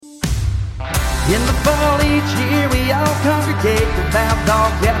In the fall each year we all congregate, devout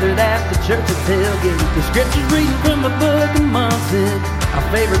dogs gathered at the church's tailgate. The scriptures reading from the book of Munson, our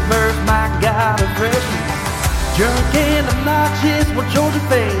favorite verse, my God of freshman. Drunk and obnoxious, well Georgia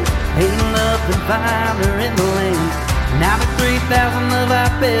fans, hating up and find her in the lane. Now the 3,000 of our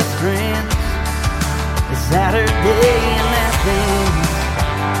best friends, it's Saturday in Athens.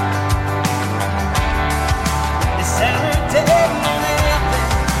 It's Saturday in Athens.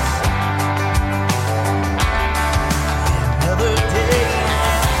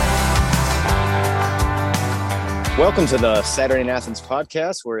 Welcome to the Saturday in Athens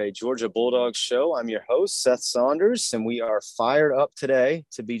podcast. We're a Georgia Bulldogs show. I'm your host, Seth Saunders, and we are fired up today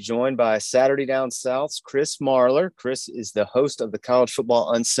to be joined by Saturday Down South's Chris Marler. Chris is the host of the College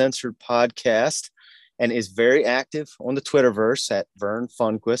Football Uncensored podcast and is very active on the Twitterverse at Vern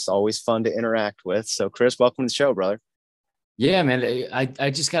Funquist. Always fun to interact with. So, Chris, welcome to the show, brother. Yeah, man.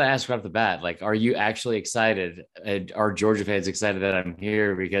 I just got to ask right off the bat, like, are you actually excited? Are Georgia fans excited that I'm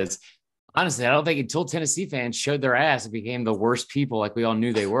here? Because honestly, I don't think until Tennessee fans showed their ass, it became the worst people like we all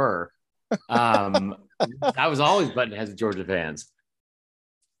knew they were. I was always button heads with Georgia fans.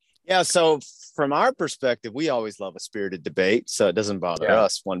 Yeah, so from our perspective, we always love a spirited debate, so it doesn't bother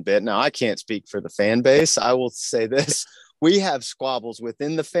us one bit. Now, I can't speak for the fan base. I will say this. We have squabbles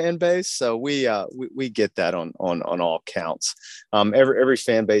within the fan base, so we get that on all counts. Every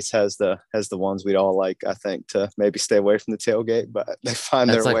fan base has the ones we'd all like, I think, to maybe stay away from the tailgate, but they find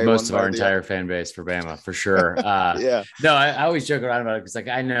That's their like way. Most of our entire fan base for Bama, for sure. Yeah. No, I always joke around about it because, like,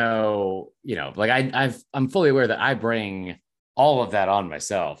 I know, like I'm fully aware that I bring all of that on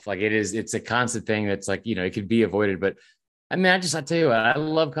myself. Like, it's a constant thing that's like, it could be avoided, but I mean, I tell you what, I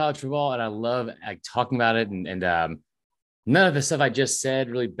love college football and I love talking about it, and none of the stuff I just said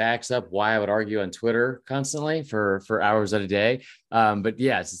really backs up why I would argue on Twitter constantly for hours at a day. But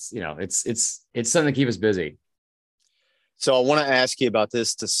yes, it's something to keep us busy. So I want to ask you about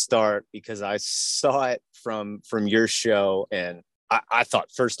this to start, because I saw it from your show, and I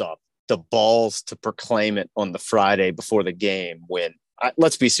thought, first off, the balls to proclaim it on the Friday before the game when,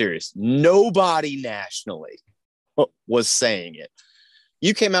 let's be serious, nobody nationally was saying it.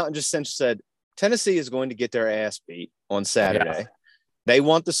 You came out and just said, Tennessee is going to get their ass beat on Saturday. Yeah. They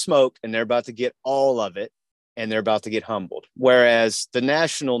want the smoke, and they're about to get all of it, and they're about to get humbled. Whereas the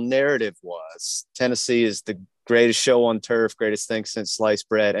national narrative was Tennessee is the greatest show on turf, greatest thing since sliced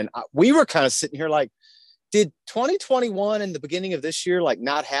bread. And we were kind of sitting here like, did 2021 and the beginning of this year like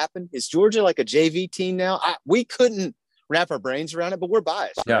not happen? Is Georgia like a JV team now? We couldn't wrap our brains around it, but we're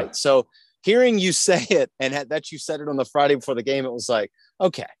biased, right? So hearing you say it, and that you said it on the Friday before the game, it was like,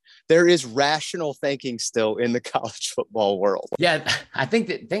 okay, there is rational thinking still in the college football world. Yeah, I think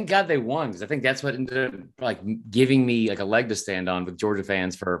that, thank God they won, because I think that's what ended up like giving me like a leg to stand on with Georgia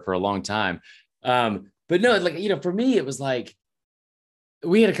fans for a long time. But no, like, for me, it was like,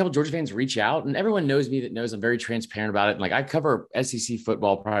 we had a couple of Georgia fans reach out, and everyone knows me that knows I'm very transparent about it. And like, I cover SEC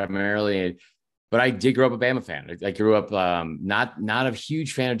football primarily, but I did grow up a Bama fan. I grew up not a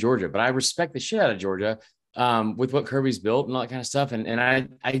huge fan of Georgia, but I respect the shit out of Georgia with what Kirby's built and all that kind of stuff. And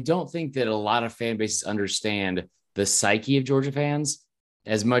I don't think that a lot of fan bases understand the psyche of Georgia fans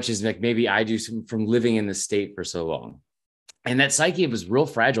as much as like maybe I do from living in the state for so long. And that psyche was real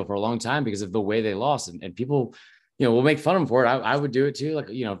fragile for a long time because of the way they lost. And people, will make fun of them for it. I would do it too. Like,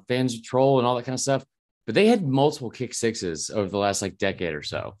 fans troll and all that kind of stuff. But they had multiple kick sixes over the last like decade or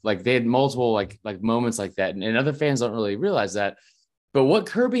so. Like, they had multiple like moments like that. And other fans don't really realize that. But what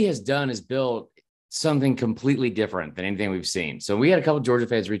Kirby has done is built something completely different than anything we've seen. So we had a couple of Georgia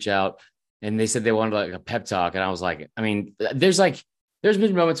fans reach out, and they said they wanted like a pep talk. And I was like, I mean, there's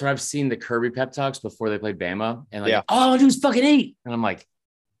been moments where I've seen the Kirby pep talks before they played Bama, and like, all I do is fucking eat. And I'm like,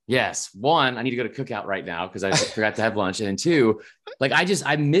 yes, one, I need to go to Cookout right now because I forgot to have lunch. And then two, like,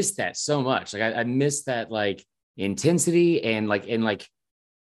 I miss that so much. Like, I miss that like intensity and like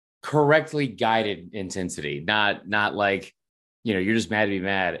correctly guided intensity, not like, you're just mad to be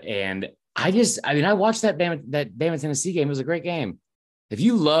mad. And I watched that Bama Tennessee game. It was a great game. If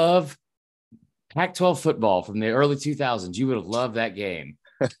you love Pac-12 football from the early 2000s, you would have loved that game.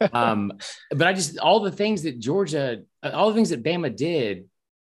 But all the things that Bama did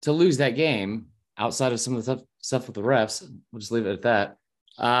to lose that game, outside of some of the stuff with the refs, we'll just leave it at that.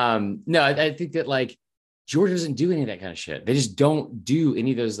 No, I think that like Georgia doesn't do any of that kind of shit. They just don't do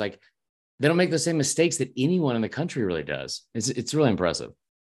any of those, like, they don't make the same mistakes that anyone in the country really does. It's really impressive.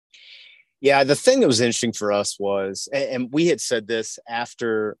 Yeah, the thing that was interesting for us was, and we had said this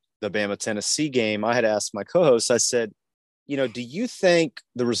after the Bama Tennessee game, I had asked my co-host, I said, do you think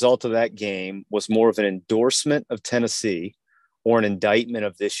the result of that game was more of an endorsement of Tennessee or an indictment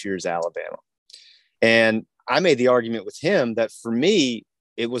of this year's Alabama? And I made the argument with him that for me,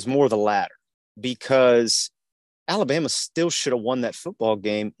 it was more the latter, because Alabama still should have won that football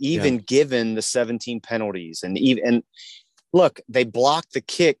game, even given the 17 penalties. And look, they blocked the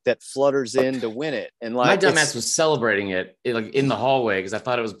kick that flutters in to win it. And like, my dumbass was celebrating it like in the hallway because I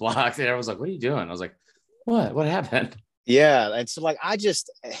thought it was blocked. And everyone was like, "What are you doing?" I was like, What happened?" Yeah. And so like, I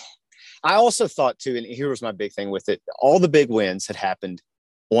also thought too, and here was my big thing with it. All the big wins had happened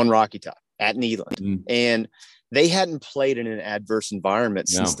on Rocky Top at Neyland, and they hadn't played in an adverse environment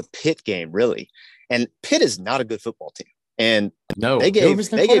since the Pitt game, really. And Pitt is not a good football team. And they gave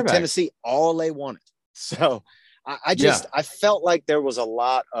Tennessee all they wanted. So I felt like there was a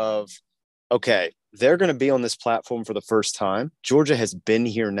lot of, okay, they're going to be on this platform for the first time. Georgia has been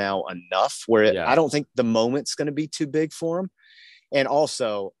here now enough where I don't think the moment's going to be too big for them. And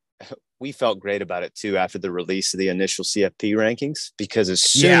also, we felt great about it too after the release of the initial CFP rankings, because as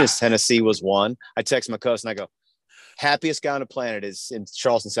soon as Tennessee was won, I text my cousin, I go, happiest guy on the planet is in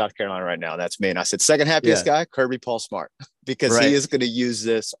Charleston, South Carolina right now. That's me. And I said, second happiest guy, Kirby Paul Smart, because he is going to use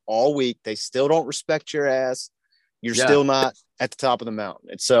this all week. They still don't respect your ass. You're still not at the top of the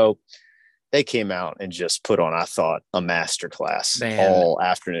mountain. And so they came out and just put on, I thought, a masterclass all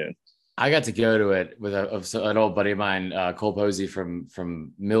afternoon. I got to go to it with an old buddy of mine, Cole Posey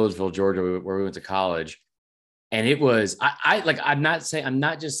from Milledgeville, Georgia, where we went to college. And it was, I'm not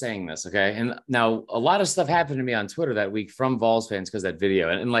just saying this. Okay. And now a lot of stuff happened to me on Twitter that week from Vols fans because of that video.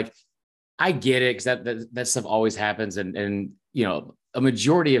 And like, I get it, because that stuff always happens. And, you know, a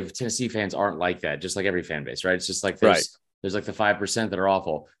majority of Tennessee fans aren't like that, just like every fan base, right? It's just like there's like the 5% that are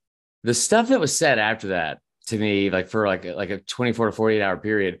awful. The stuff that was said after that to me, like for like a 24 to 48 hour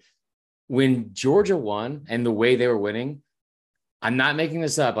period, when Georgia won and the way they were winning, I'm not making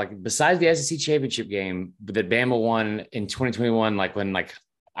this up. Like, besides the SEC championship game that Bama won in 2021, like when like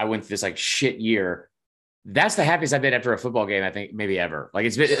I went through this like shit year, that's the happiest I've been after a football game, I think maybe ever. Like,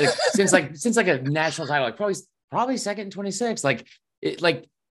 it's been like since a national title, like probably second in 26. Like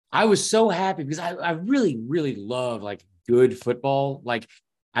I was so happy because I really, really love like good football. Like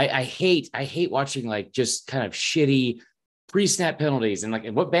I hate watching like just kind of shitty pre-snap penalties and like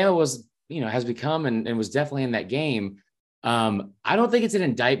what Bama was, has become and was definitely in that game. I don't think it's an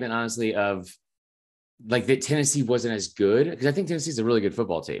indictment, honestly, of like that Tennessee wasn't as good, because I think Tennessee's a really good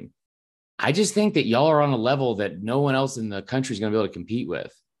football team. I just think that y'all are on a level that no one else in the country is going to be able to compete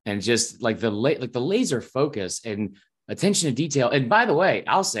with. And just like the laser focus and attention to detail. And by the way,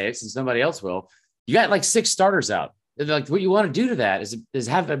 I'll say it since nobody else will, you got like 6 starters out. Like, what you want to do to that is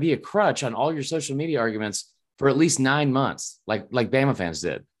have to be a crutch on all your social media arguments for at least 9 months, like Bama fans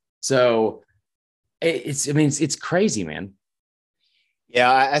did. So it's crazy, man.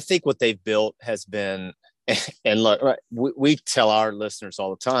 Yeah, I think what they've built has been, and look, we tell our listeners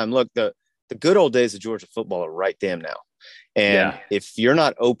all the time, look, the good old days of Georgia football are right damn now. And if you're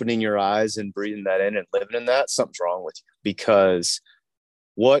not opening your eyes and breathing that in and living in that, something's wrong with you, because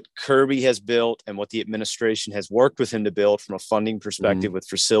what Kirby has built and what the administration has worked with him to build from a funding perspective with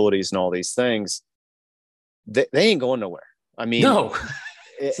facilities and all these things, they ain't going nowhere. I mean, no.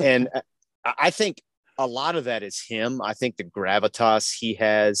 And I think a lot of that is him. I think the gravitas he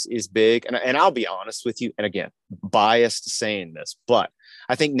has is big. And I'll be honest with you, and again, biased saying this, but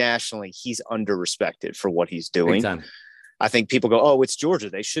I think nationally he's under-respected for what he's doing. I think people go, oh, it's Georgia,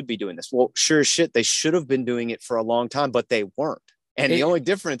 they should be doing this. Well, sure as shit, they should have been doing it for a long time, but they weren't. And the only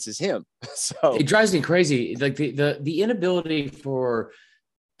difference is him. So it drives me crazy. Like the inability for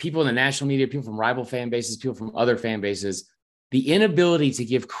people in the national media, people from rival fan bases, people from other fan bases, the inability to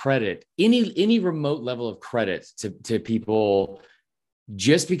give credit, any remote level of credit to people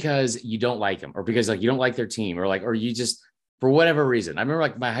just because you don't like them, or because like you don't like their team, or you just, for whatever reason. I remember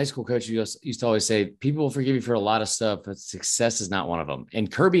like my high school coach used to always say, people will forgive you for a lot of stuff, but success is not one of them.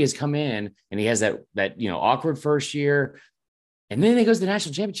 And Kirby has come in and he has that awkward first year. And then he goes to the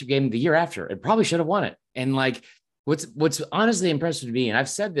national championship game the year after and probably should have won it. And like, what's honestly impressive to me, and I've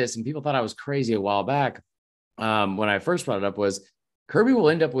said this and people thought I was crazy a while back when I first brought it up, was Kirby will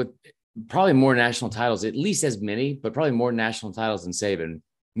end up with probably more national titles, at least as many, but probably more national titles than Saban,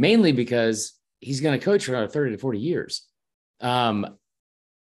 mainly because he's going to coach for another 30 to 40 years. I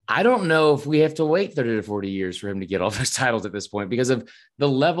don't know if we have to wait 30 to 40 years for him to get all those titles at this point, because of the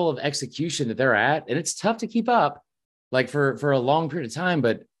level of execution that they're at. And it's tough to keep up like for a long period of time,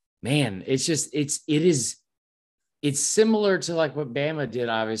 but man, it's similar to like what Bama did,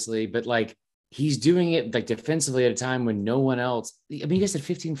 obviously, but like he's doing it like defensively at a time when no one else, I mean, you guys had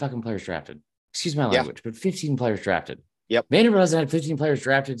 15 fucking players drafted, excuse my language, but 15 players drafted. Yep. Vanderbilt hasn't had 15 players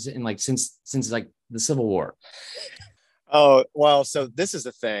drafted in like, since like the Civil War. Oh, well, so this is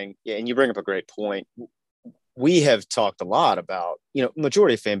the thing. Yeah, and you bring up a great point. We have talked a lot about,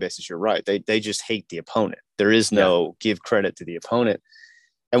 majority of fan bases, you're right. They just hate the opponent. There is no give credit to the opponent.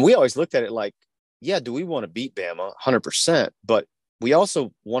 And we always looked at it like, yeah, do we want to beat Bama? 100%. But we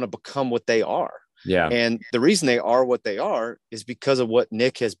also want to become what they are. Yeah. And the reason they are what they are is because of what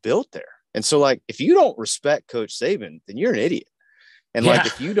Nick has built there. And so, like, if you don't respect Coach Saban, then you're an idiot. And like,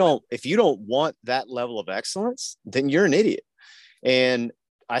 if you don't want that level of excellence, then you're an idiot. And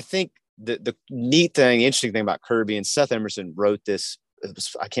I think the neat thing, interesting thing about Kirby, and Seth Emerson wrote this,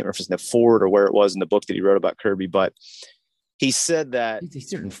 I can't remember if it's in the Ford or where it was in the book that he wrote about Kirby, but he said that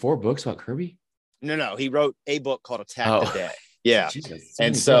he's written 4 books about Kirby. No, he wrote a book called Attack the Day. Yeah. Jesus,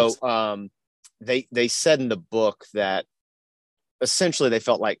 and so they said in the book that essentially they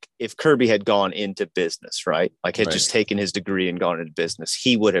felt like if Kirby had gone into business, right, like had just taken his degree and gone into business,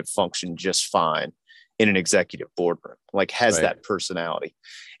 he would have functioned just fine in an executive boardroom, like has that personality.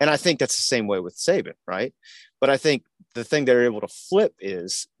 And I think that's the same way with Saban, right? But I think the thing they're able to flip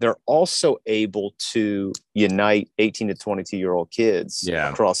is they're also able to unite 18 to 22-year-old kids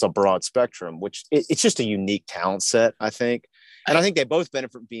across a broad spectrum, which it's just a unique talent set, I think. And I think they both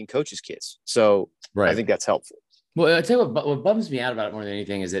benefit from being coaches' kids. So I think that's helpful. Well, I'll tell you what bums me out about it more than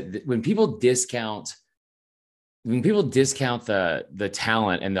anything is that when people discount the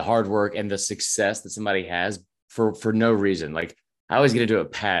talent and the hard work and the success that somebody has for no reason, like I always get into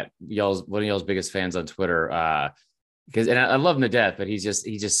it. Pat, one of y'all's biggest fans on Twitter, because I love him to death, but he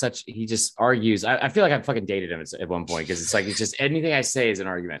just argues. I feel like I fucking dated him at one point because it's just anything I say is an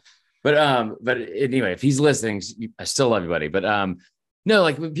argument. But anyway, if he's listening, I still love you, buddy. But no,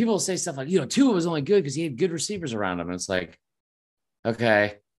 like when people say stuff like, Tua was only good because he had good receivers around him. And it's like,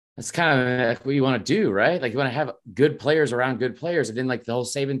 okay, that's kind of what you want to do, right? Like you want to have good players around good players. And then like the whole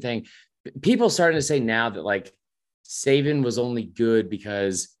Saban thing, people starting to say now that like Saban was only good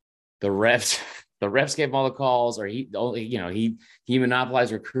because the refs gave him all the calls, or he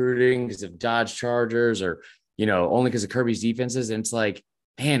monopolized recruiting because of Dodge Chargers, or, only because of Kirby's defenses. And it's like,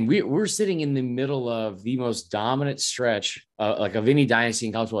 man, we're sitting in the middle of the most dominant stretch like of any dynasty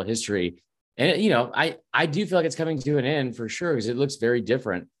in college football history. And, I do feel like it's coming to an end for sure, because it looks very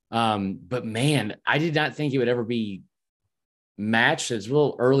different. But man, I did not think it would ever be matched. It's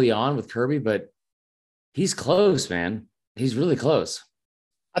real early on with Kirby, but he's close, man. He's really close.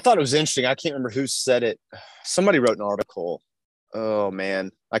 I thought it was interesting. I can't remember who said it. Somebody wrote an article. Oh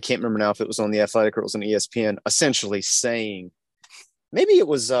man, I can't remember now if it was on The Athletic or it was on ESPN, essentially saying, Maybe it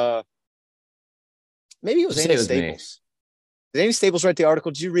was Andy Staples. Did Andy Staples write the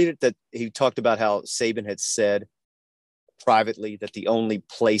article? Did you read it? That he talked about how Saban had said privately that the only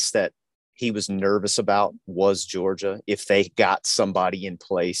place that he was nervous about was Georgia, if they got somebody in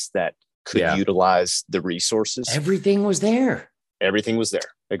place that could utilize the resources. Everything was there. Everything was there.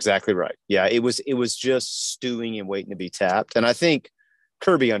 Exactly right. Yeah, it was just stewing and waiting to be tapped. And I think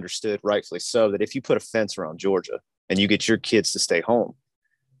Kirby understood, rightfully so, that if you put a fence around Georgia and you get your kids to stay home,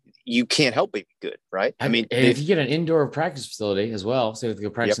 you can't help but be good, right? I mean, if you get an indoor practice facility as well, so they go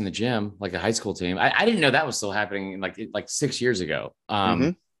practice in the gym, like a high school team. I didn't know that was still happening like 6 years ago.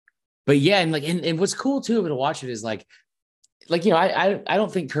 But yeah, and what's cool too to watch it is like I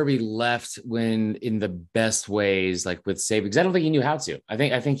don't think Kirby left when in the best ways, like with Saban, because I don't think he knew how to. I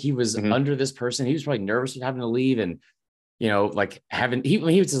think he was under this person. He was probably nervous with having to leave, and he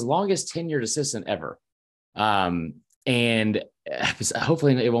was his longest tenured assistant ever. And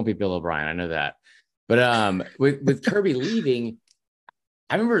hopefully it won't be Bill O'Brien. I know that. But with Kirby leaving,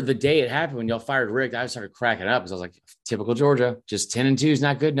 I remember the day it happened when y'all fired Rick, I started cracking up because I was like, typical Georgia, just 10-2 is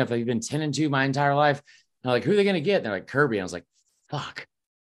not good enough. Like, you've been 10-2 my entire life. And I'm like, who are they going to get? And they're like, Kirby. And I was like, fuck.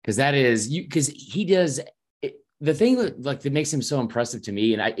 Because he does it, the thing that makes him so impressive to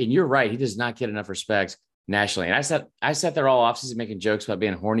me. And you're right. He does not get enough respect nationally. And I sat there all offseason making jokes about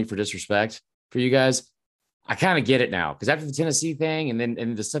being horny for disrespect for you guys. I kind of get it now, because after the Tennessee thing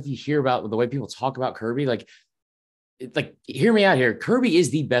and the stuff you hear about, the way people talk about Kirby, like hear me out here. Kirby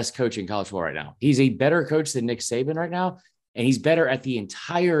is the best coach in college football right now. He's a better coach than Nick Saban right now. And he's better at the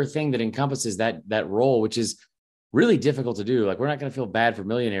entire thing that encompasses that role, which is really difficult to do. Like, we're not going to feel bad for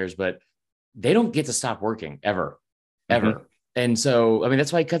millionaires, but they don't get to stop working ever. And so, I mean,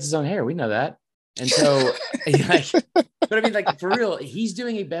 that's why he cuts his own hair. We know that. And so, but I mean, like, for real, he's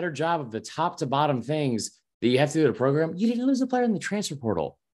doing a better job of the top to bottom things that you have to do at a program. You didn't lose a player in the transfer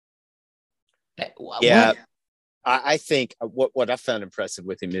portal. Yeah. What? I think what I found impressive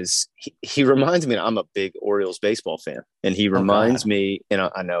with him is he reminds me. I'm a big Orioles baseball fan, and he reminds me. And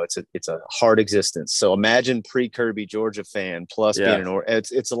I know it's a hard existence. So imagine pre-Kirby Georgia fan plus being an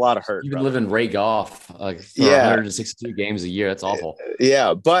Orioles. It's a lot of hurt. You've been living Ray Goff for 162 games a year. That's awful.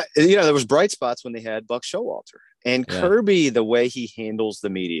 Yeah, but there was bright spots when they had Buck Showalter and Kirby. The way he handles the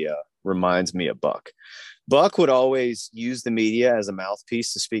media reminds me of Buck. Buck would always use the media as a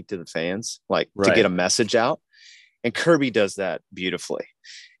mouthpiece to speak to the fans, to get a message out. And Kirby does that beautifully.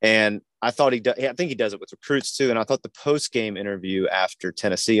 And I thought I think he does it with recruits too. And I thought the post-game interview after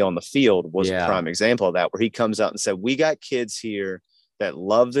Tennessee on the field was a prime example of that, where he comes out and said, we got kids here that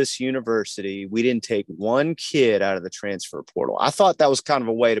love this university. We didn't take one kid out of the transfer portal. I thought that was kind of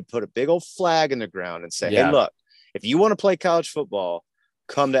a way to put a big old flag in the ground and say, hey, look, if you want to play college football,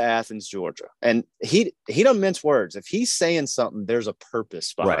 come to Athens, Georgia. And he don't mince words. If he's saying something, there's a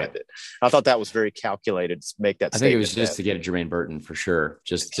purpose behind it. I thought that was very calculated to make that statement. I think it was just to get Jermaine Burton for sure.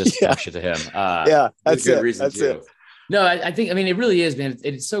 Just talk shit to him. That's a good it. reason that's too. It. No, I think, it really is, man.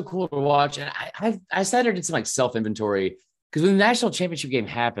 It's so cool to watch. And I sat there and did some self-inventory, because when the national championship game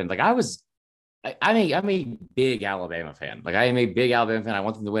happened, I'm a big Alabama fan. I am a big Alabama fan. I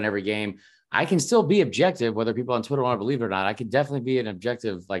want them to win every game. I can still be objective, whether people on Twitter want to believe it or not. I could definitely be an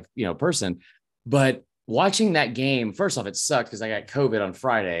objective, person. But watching that game, first off, it sucked because I got COVID on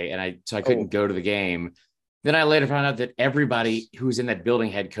Friday, and I couldn't go to the game. Then I later found out that everybody who was in that building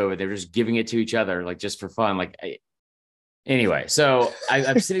had COVID. They were just giving it to each other, just for fun. Anyway, so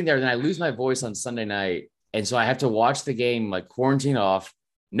I'm sitting there, and then I lose my voice on Sunday night, and so I have to watch the game quarantine off.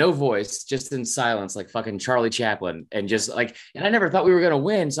 No voice, just in silence, like fucking Charlie Chaplin, and and I never thought we were gonna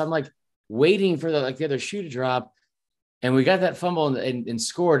win, so I'm waiting for the other shoe to drop, and we got that fumble and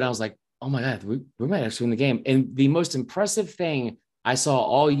scored. And I was like, oh my God, we might actually win the game. And the most impressive thing I saw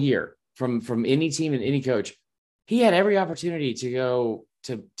all year from any team and any coach, he had every opportunity to go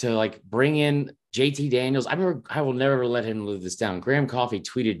to bring in JT Daniels. I will never let him live this down. Graham Coffey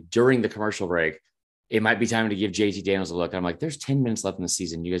tweeted during the commercial break, it might be time to give JT Daniels a look. I'm like, there's 10 minutes left in the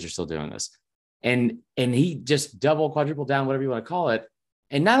season. You guys are still doing this. And he just quadruple down, whatever you want to call it.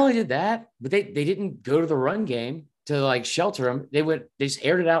 And not only did that, but they didn't go to the run game to shelter him. They just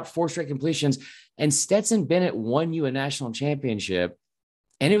aired it out, 4 straight completions. And Stetson Bennett won you a national championship.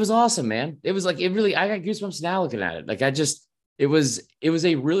 And it was awesome, man. It was I got goosebumps now looking at it. It was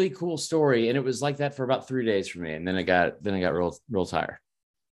a really cool story. And it was like that for about 3 days for me. And then I got real tired.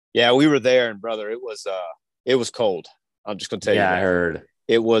 Yeah, we were there, and brother, it was cold. I'm just gonna tell you. Yeah, I heard.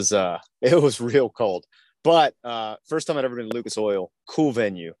 It was real cold. But first time I'd ever been to Lucas Oil, cool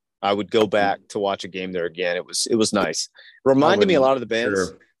venue. I would go back to watch a game there again. It was nice. Reminded me a lot of the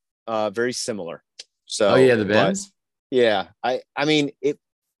Benz. Sure. Very similar. So the Benz. Yeah, I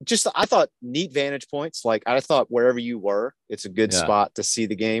thought neat vantage points. I thought wherever you were, it's a good spot to see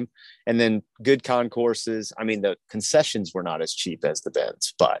the game, and then good concourses. The concessions were not as cheap as the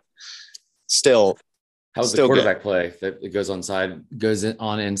Benz, but still. How's the quarterback play that goes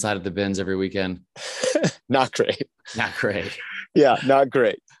on inside of the Benz every weekend? Not great. Not great. Yeah, not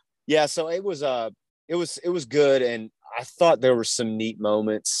great. Yeah, so it was good, and I thought there were some neat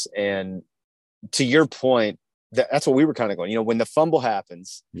moments. And to your point, that's what we were kind of going. When the fumble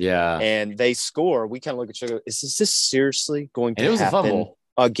happens, and they score, we kind of look at each other. Is this seriously going to happen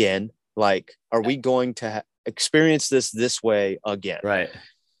again? Are we going to experience this way again? Right.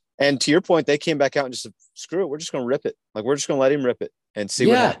 And to your point, they came back out and just said, screw it. We're just going to rip it. We're just going to let him rip it and see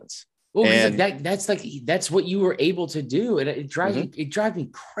what happens. Well, that's what you were able to do. And it drives me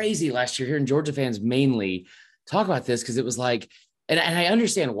crazy last year hearing Georgia fans mainly talk about this, because it was and I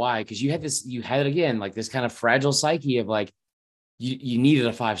understand why, because you had it again, this kind of fragile psyche of you needed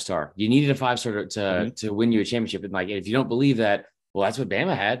a 5-star. You needed a 5-star to win you a championship. And if you don't believe that, well, that's what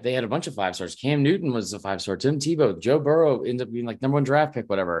Bama had. They had a bunch of 5-stars. Cam Newton was a 5-star. Tim Tebow, Joe Burrow ended up being number 1 draft pick,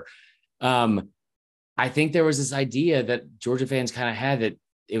 whatever. I think there was this idea that Georgia fans kind of had that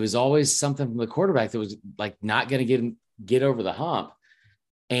it was always something from the quarterback that was not going to get over the hump.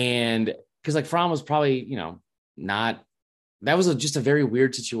 And because Fromm was probably, not, that was just a very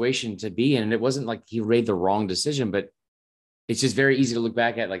weird situation to be in. And it wasn't he made the wrong decision, but it's just very easy to look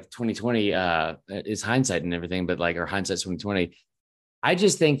back at 2020 is hindsight and everything, but or hindsight's 2020. I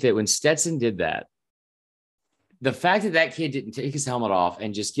just think that when Stetson did that, the fact that kid didn't take his helmet off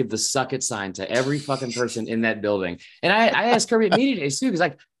and just give the suck it sign to every fucking person in that building. And I asked Kirby at media days too,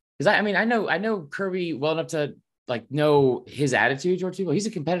 because I know Kirby well enough to know his attitude towards people. He's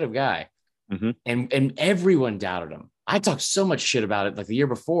a competitive guy. Mm-hmm. And everyone doubted him. I talked so much shit about it the year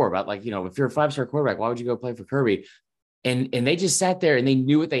before about if you're a 5-star quarterback, why would you go play for Kirby? And they just sat there and they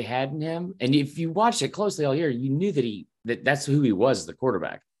knew what they had in him. And if you watched it closely all year, you knew that's who he was as the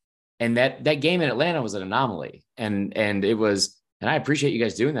quarterback. And that game in Atlanta was an anomaly. And I appreciate you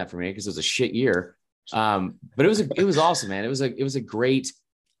guys doing that for me because it was a shit year. But it was awesome, man. It was a great,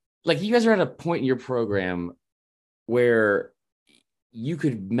 like, you guys are at a point in your program where you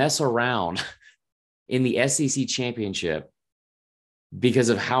could mess around in the SEC championship because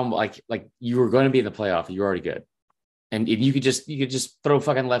of how like you were going to be in the playoff. You're already good. And you could just throw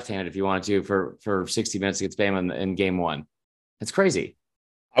fucking left-handed if you wanted to for 60 minutes against Bama in game one. It's crazy.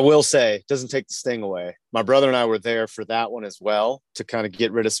 I will say, it doesn't take the sting away. My brother and I were there for that one as well to kind of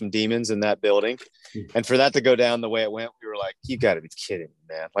get rid of some demons in that building. And for that to go down the way it went, we were like, you got to be kidding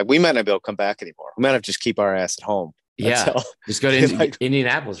me, man. Like, we might not be able to come back anymore. We might have to just keep our ass at home. Just go to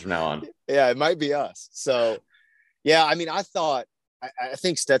Indianapolis from now on. Yeah, it might be us. So, yeah, I mean, I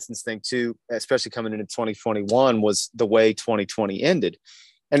think Stetson's thing too, especially coming into 2021, was the way 2020 ended.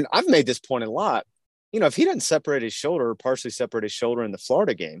 And I've made this point a lot. You know, if he doesn't separate his shoulder or partially separate his shoulder in the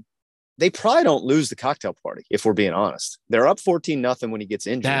Florida game, they probably don't lose the cocktail party, if we're being honest. They're up 14-0 when he gets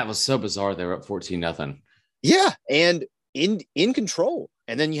injured. That was so bizarre. They were up 14-0. Yeah, and in control.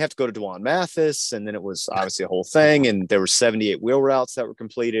 And then you have to go to Dwan Mathis, and then it was obviously a whole thing. And there were 78 wheel routes that were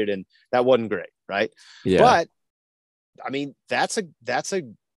completed, and that wasn't great, right? Yeah. But I mean,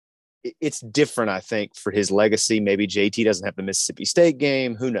 it's different, I think, for his legacy. Maybe JT doesn't have the Mississippi State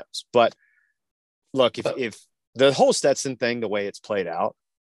game. Who knows? But look, if the whole Stetson thing, the way it's played out,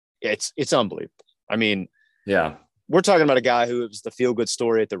 it's unbelievable. I mean, yeah, we're talking about a guy who was the feel-good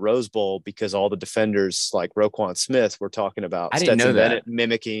story at the Rose Bowl because all the defenders like Roquan Smith were talking about Stetson Bennett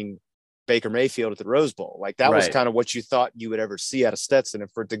mimicking Baker Mayfield at the Rose Bowl. Like, that was kind of what you thought you would ever see out of Stetson. And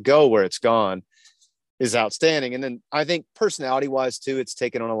for it to go where it's gone is outstanding. And then I think personality-wise too, it's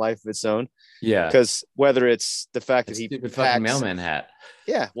taken on a life of its own. Yeah, because whether it's the fact that he packs fucking mailman hat.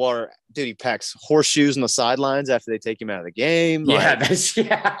 Yeah, well, dude, he packs horseshoes on the sidelines after they take him out of the game.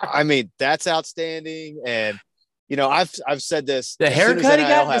 Yeah, I mean, that's outstanding. And you know, I've said this. The haircut he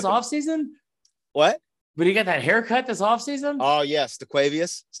got this offseason? What? But he got that haircut this offseason? Oh, yes,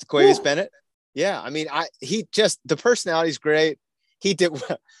 Stequavius Bennett. Yeah, I mean, the personality's great. He did.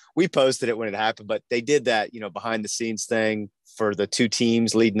 We posted it when it happened, but they did that, you know, behind the scenes thing for the two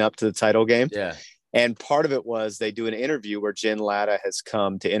teams leading up to the title game. Yeah. And part of it was they do an interview where Jen Latta has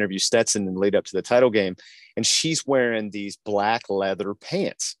come to interview Stetson and lead up to the title game. And she's wearing these black leather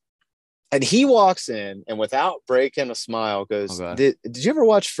pants. And he walks in and without breaking a smile goes, did you ever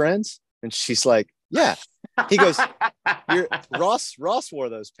watch Friends? And she's like, yeah. He goes, Ross wore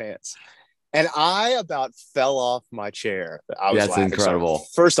those pants. And I about fell off my chair. That's incredible. So,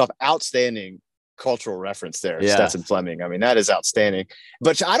 first off, outstanding cultural reference there. Yeah. Stetson Fleming. I mean, that is outstanding.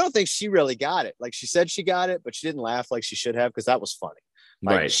 But I don't think she really got it. Like, she said she got it, but she didn't laugh like she should have because that was funny.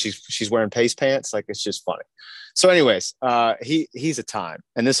 Like, right. She's wearing pace pants. Like, it's just funny. So anyways, he's a time.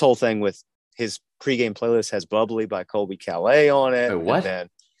 And this whole thing with his pregame playlist has Bubbly by Colby Calais on it. Wait,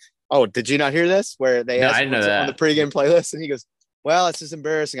 what? Did you not hear this? Where they asked him on the pregame playlist and he goes, well, it's just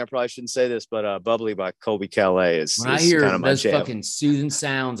embarrassing. I probably shouldn't say this, but Bubbly by Colby Calais is when I hear kind of those fucking soothing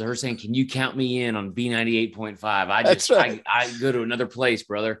sounds of her saying, can you count me in on B98.5? I go to another place,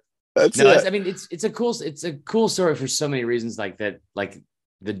 brother. That's it. I mean, it's a cool story for so many reasons, like that, like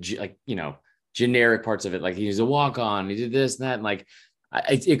you know, generic parts of it. Like, he's a walk-on, he did this and that. And like,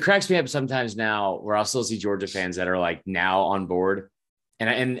 it cracks me up sometimes now where I'll still see Georgia fans that are like now on board.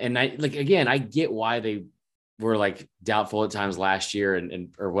 And I like, again, I get why they were like doubtful at times last year and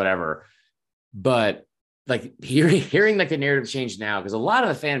or whatever, but like hearing like the narrative change now, because a lot of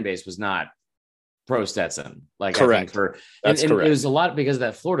the fan base was not pro Stetson. Like, correct. I think That's correct. It was a lot because of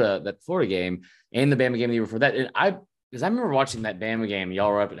that Florida game and the Bama game the year before that. And because I remember watching that Bama game, y'all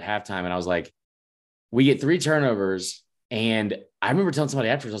were up at halftime, and I was like, we get 3 turnovers, and I remember telling somebody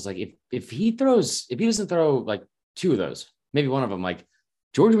afterwards, I was like, if he doesn't throw like 2 of those, maybe one of them, like,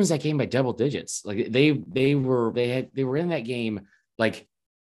 Georgia wins that game by double digits. Like, they were in that game, like,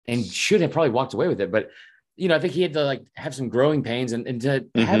 and should have probably walked away with it. But, you know, I think he had to like have some growing pains and to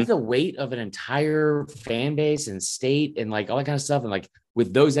have the weight of an entire fan base and state and like all that kind of stuff. And like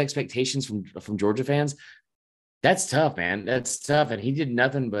with those expectations from Georgia fans, that's tough, man. That's tough. And he did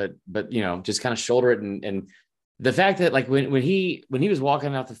nothing but, you know, just kind of shoulder it. And the fact that like when he was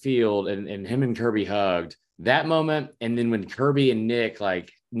walking out the field and him and Kirby hugged, that moment. And then when Kirby and Nick,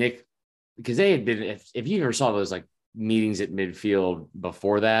 because they had been, if you ever saw those like meetings at midfield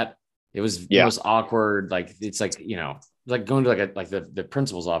before that, it was the most awkward. Like, it's like, you know, like going to like the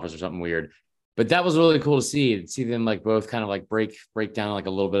principal's office or something weird. But that was really cool to see them like both kind of like break down like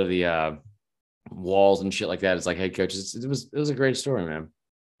a little bit of walls and shit like that as like head coaches. It was a great story, man.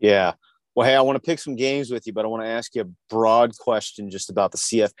 Yeah. Well, hey, I want to pick some games with you, but I want to ask you a broad question just about the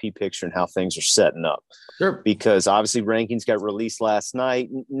CFP picture and how things are setting up. Sure. Because obviously rankings got released last night.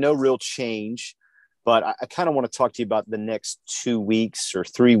 No real change, but I kind of want to talk to you about the next 2 weeks or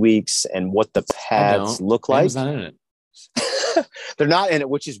 3 weeks and what the paths look like. Bama's not in it. They're not in it,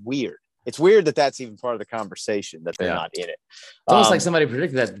 which is weird. It's weird that that's even part of the conversation, that they're not in it. It's almost like somebody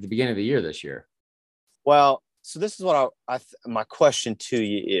predicted that at the beginning of the year this year. Well, so this is what my question to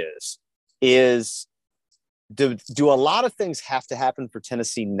you is do a lot of things have to happen for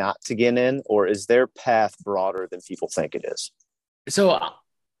Tennessee not to get in, or is their path broader than people think it is? So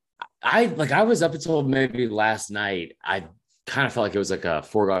I was up until maybe last night. I kind of felt like it was like a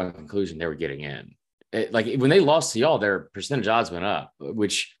foregone conclusion they were getting in. Like when they lost to y'all, their percentage odds went up,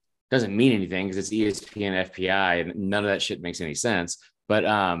 which doesn't mean anything because it's ESPN, FPI, and none of that shit makes any sense. But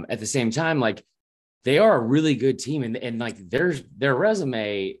at the same time, like they are a really good team, and like their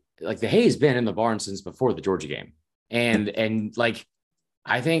resume, like the hay's been in the barn since before the Georgia game, and like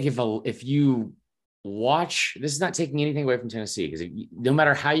I think if you watch, this is not taking anything away from Tennessee because no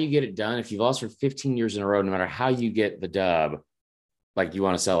matter how you get it done, if you've lost for 15 years in a row, no matter how you get the dub, like you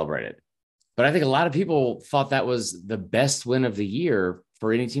want to celebrate it. But I think a lot of people thought that was the best win of the year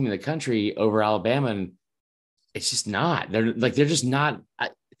for any team in the country over Alabama. And it's just not. They're just not.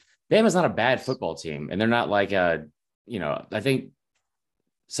 Bama's not a bad football team. And they're not like I think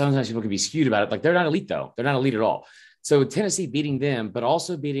sometimes people can be skewed about it. Like they're not elite though. They're not elite at all. So Tennessee beating them, but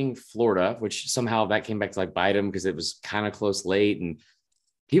also beating Florida, which somehow that came back to like bite them because it was kind of close late. And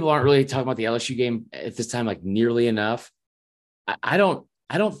people aren't really talking about the LSU game at this time, like nearly enough. I don't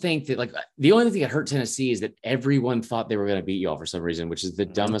think that like the only thing that hurt Tennessee is that everyone thought they were going to beat y'all for some reason, which is the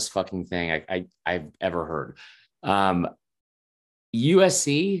dumbest fucking thing I've ever heard.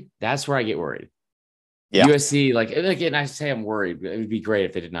 USC, that's where I get worried. Yeah. USC, like again, I say I'm worried. It would be great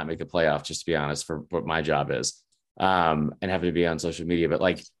if they did not make the playoff, just to be honest, for what my job is, and having to be on social media. But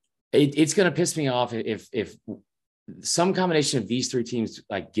like, it's going to piss me off if some combination of these three teams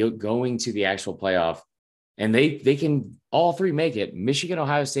like going to the actual playoff. And they can all three make it. Michigan,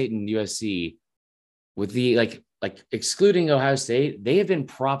 Ohio State, and USC, with the like excluding Ohio State, they have been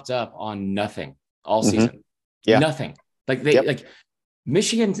propped up on nothing all season. Yeah, nothing. Like like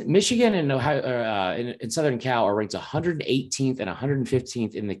Michigan and Ohio in Southern Cal are ranked 118th and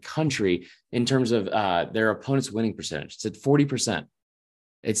 115th in the country in terms of their opponent's winning percentage. It's at 40%.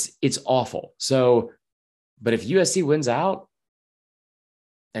 It's awful. So, but if USC wins out,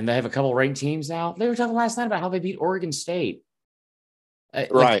 and they have a couple ranked teams now. They were talking last night about how they beat Oregon State.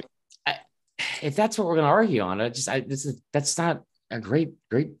 Right. If that's what we're going to argue on, that's not a great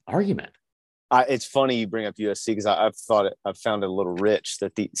argument. It's funny you bring up USC because I've found it a little rich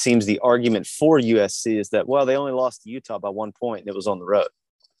that seems the argument for USC is that, well, they only lost to Utah by 1 point and it was on the road.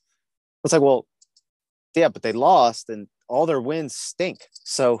 It's like, well, yeah, but they lost and all their wins stink.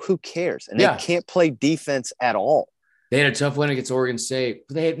 So who cares? And they can't play defense at all. They had a tough win against Oregon State.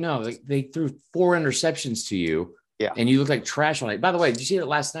 They threw 4 interceptions to you. Yeah. And you look like trash on it. By the way, did you see that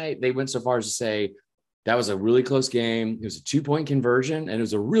last night? They went so far as to say that was a really close game. It was a 2-point conversion and it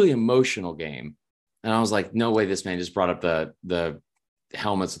was a really emotional game. And I was like, no way this man just brought up the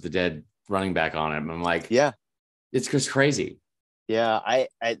helmets with the dead running back on him. I'm like, yeah, it's just crazy. Yeah.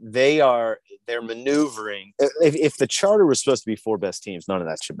 They're maneuvering. If the charter was supposed to be 4 best teams, none of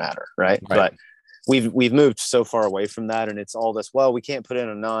that should matter. Right. But we've moved so far away from that, and it's all this. Well, we can't put in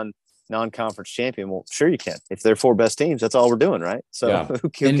a non-conference champion. Well, sure you can. If they're 4 best teams, that's all we're doing, right? So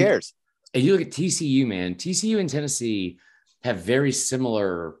who cares? And you look at TCU, man. TCU and Tennessee have very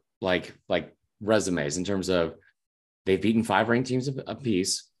similar like resumes in terms of they've beaten 5 ranked teams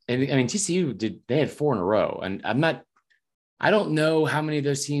apiece. And I mean, TCU they had 4 in a row, and I don't know how many of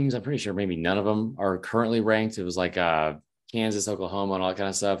those teams. I'm pretty sure maybe none of them are currently ranked. It was like Kansas, Oklahoma, and all that kind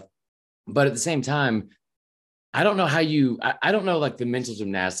of stuff. But at the same time, I don't know how I don't know like the mental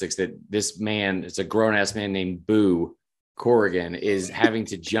gymnastics that this man, it's a grown ass man named Boo Corrigan, is having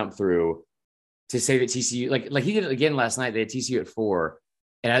to jump through to say that TCU, like he did it again last night. They had TCU at 4.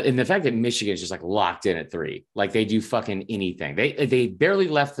 And the fact that Michigan is just like locked in at 3, like they do fucking anything. They barely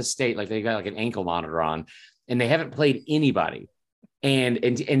left the state. Like they got like an ankle monitor on and they haven't played anybody. And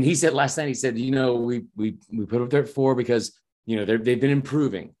he said last night, he said, we put them there at 4 because they've been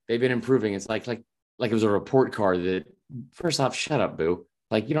improving. It's like it was a report card that, first off, shut up, Boo.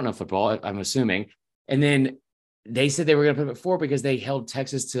 Like, you don't know football, I'm assuming. And then they said they were going to put them at 4 because they held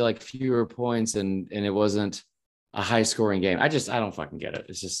Texas to like fewer points and it wasn't a high scoring game. I don't fucking get it.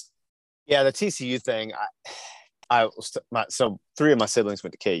 It's just. Yeah. The TCU thing. So 3 of my siblings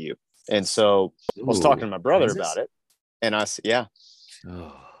went to KU And so I was talking to my brother about it, and I said, yeah.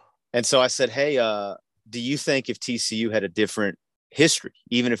 Oh. And so I said, hey, do you think if TCU had a different history,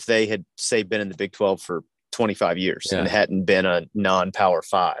 even if they had, say, been in the Big 12 for 25 years and hadn't been a non-Power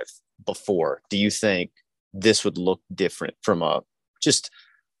 5 before, do you think this would look different from a just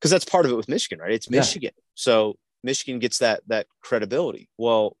because that's part of it with Michigan, right? It's Michigan. So Michigan gets that credibility.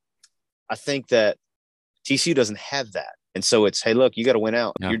 Well, I think that TCU doesn't have that. And so it's, hey, look, you got to win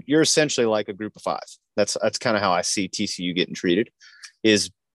out. Yeah. You're essentially like a group of 5. That's kind of how I see TCU getting treated,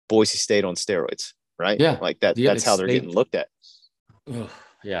 is Boise State on steroids, right? Yeah. Like that. That's how they're getting looked at.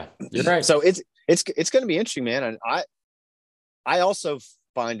 Yeah, you're right. So it's going to be interesting, man. And I also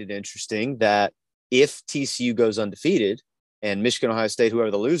find it interesting that if TCU goes undefeated and Michigan, Ohio State,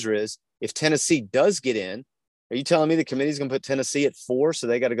 whoever the loser is, if Tennessee does get in, are you telling me the committee's going to put Tennessee at 4, so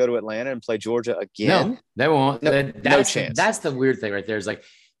they got to go to Atlanta and play Georgia again? No, they won't. No chance. That's the weird thing right there. Is like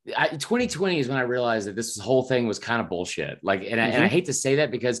 2020 is when I realized that this whole thing was kind of bullshit. Like, and I hate to say that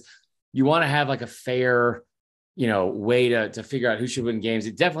because you want to have like a fair, way to figure out who should win games.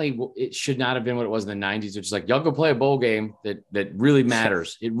 It should not have been what it was in the 90s, which is like, y'all go play a bowl game that really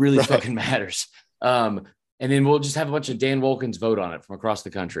matters. It really fucking matters. And then we'll just have a bunch of Dan Wolkins vote on it from across the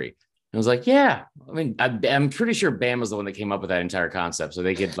country. And I was like, yeah, I mean, I'm pretty sure Bam was the one that came up with that entire concept. So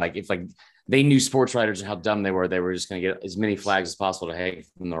they could if they knew sports writers and how dumb they were just going to get as many flags as possible to hang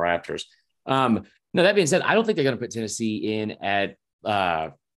from the rafters. No, that being said, I don't think they're going to put Tennessee in at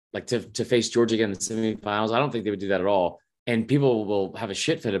to face Georgia again in the semifinals. I don't think they would do that at all. And people will have a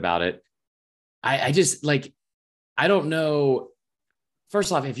shit fit about it. I just I don't know.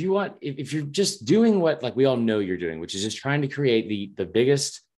 First off, if you're just doing what we all know you're doing, which is just trying to create the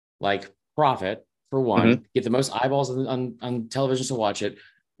biggest profit for one, get the most eyeballs on television to watch it, and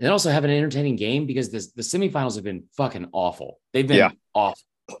then also have an entertaining game, because the semifinals have been fucking awful. They've been awful.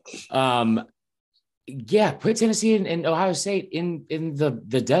 Put Tennessee and Ohio State in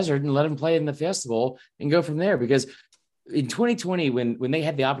the desert and let them play in the festival and go from there. Because in 2020, when they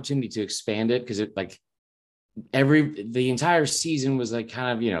had the opportunity to expand it, because it the entire season was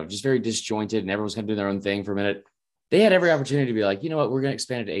kind of just very disjointed and everyone's kind of doing their own thing for a minute. They had every opportunity to be like, you know what, we're going to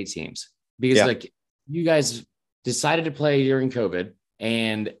expand it to 8 teams, because you guys decided to play during COVID,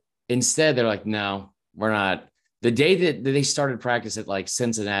 and instead they're like, no, we're not. The day that they started practice at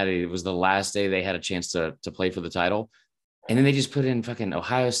Cincinnati, it was the last day they had a chance to play for the title. And then they just put in fucking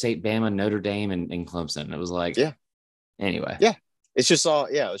Ohio State, Bama, Notre Dame, and Clemson. And it was anyway. Yeah. It's just all,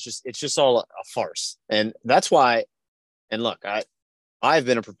 it's just all a farce. And that's why, and look, I've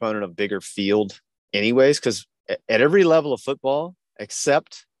been a proponent of bigger field anyways, because at every level of football,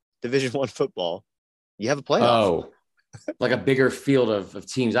 except Division I football, you have a playoff. Oh, like a bigger field of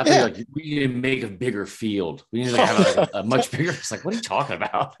teams. I think we need to make a bigger field. We need to have a much bigger. It's what are you talking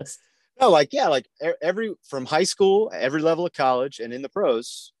about? No, every from high school, every level of college, and in the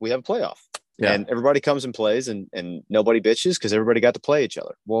pros, we have a playoff. Yeah. And everybody comes and plays, and nobody bitches because everybody got to play each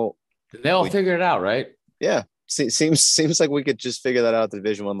other. Well, they all figured it out, right? Yeah. Seems like we could just figure that out at the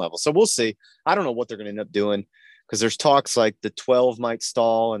Division I level. So we'll see. I don't know what they're going to end up doing, because there's talks the 12 might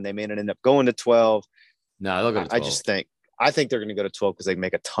stall and they may not end up going to 12. No, they'll go to 12. I think they're going to go to 12 because they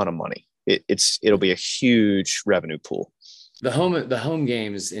make a ton of money. It'll be a huge revenue pool. The home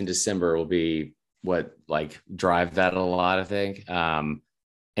games in December will be what drive that a lot, I think. And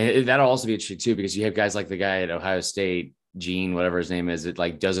that'll also be interesting too, because you have guys like the guy at Ohio State, Gene, whatever his name is,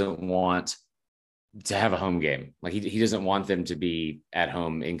 that doesn't want to have a home game. He doesn't want them to be at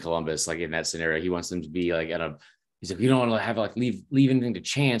home in Columbus, in that scenario. He wants them to be he's like, you don't want to have leave anything to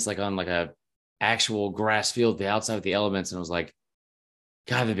chance, on a actual grass field, the outside with the elements. And I was like,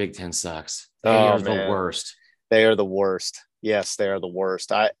 God, the Big Ten sucks. They are the worst. They are the worst. Yes, they are the worst.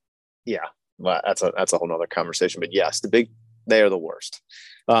 Well, that's a whole nother conversation, but yes, they are the worst.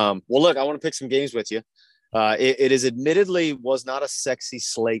 Well, look, I want to pick some games with you. It is admittedly was not a sexy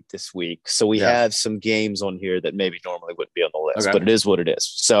slate this week. So we have some games on here that maybe normally wouldn't be on the list, but it is what it is.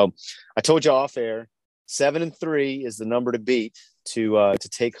 So I told you off air, 7-3 is the number to beat to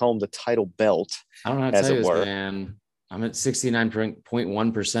take home the title belt. I don't know how to tell you this, man. I'm at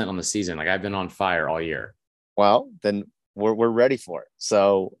 69.1% on the season. I've been on fire all year. Well, then we're ready for it.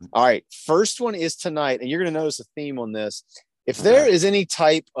 So, all right. First one is tonight, and you're going to notice a theme on this. If there is any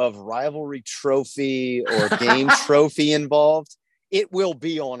type of rivalry trophy or game trophy involved, it will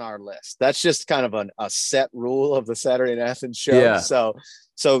be on our list. That's just kind of a set rule of the Saturday in Athens show. Yeah. So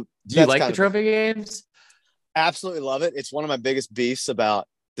do you like the trophy games? Absolutely love it. It's one of my biggest beefs about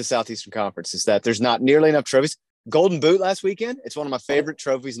the Southeastern Conference is that there's not nearly enough trophies. Golden Boot last weekend. It's one of my favorite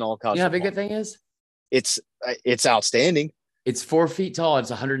trophies in all college. Yeah, how big that thing is? It's outstanding. It's 4 feet tall. It's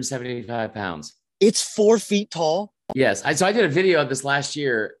 175 pounds. It's 4 feet tall. Yes. So I did a video of this last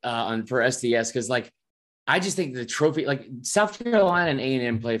year for SDS because like I just think the trophy, like South Carolina and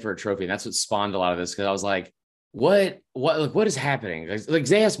A&M play for a trophy. And that's what spawned a lot of this because I was like, what is happening? Like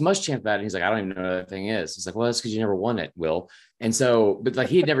they asked Muschamp about it. And he's like, I don't even know what that thing is. It's like, well, that's because you never won it, Will. And so, but like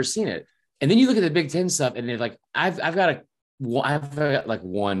he had never seen it. And then you look at the Big Ten stuff, and they're like, I've got like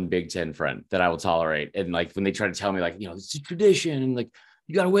one Big Ten friend that I will tolerate. And like when they try to tell me, like, you know, it's a tradition, and like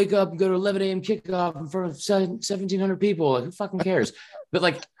you got to wake up and go to 11 a.m. kickoff in front of 1,700 people. Like, who fucking cares? But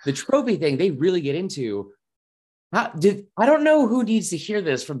like the trophy thing, they really get into. I don't know who needs to hear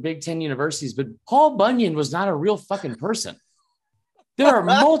this from Big Ten universities, but Paul Bunyan was not a real fucking person. There are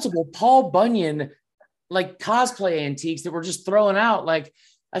multiple Paul Bunyan like cosplay antiques that were just thrown out. Like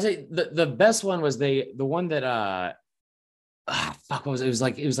I say, the best one was the one that what was it?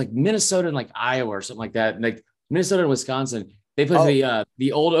 It was like Minnesota and like Iowa or something like that. And like Minnesota and Wisconsin, they played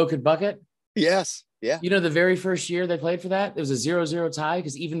the old Oak Bucket. Yes. Yeah. You know, the very first year they played for that, it was a 0-0 tie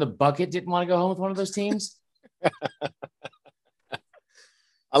because even the Bucket didn't want to go home with one of those teams.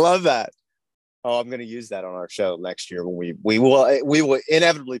 I love that. Oh, I'm going to use that on our show next year when we will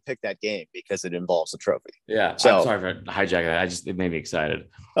inevitably pick that game because it involves a trophy. Yeah. So I'm sorry for hijacking that. It made me excited.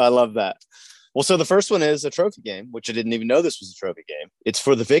 I love that. Well, so the first one is a trophy game, which I didn't even know this was a trophy game. It's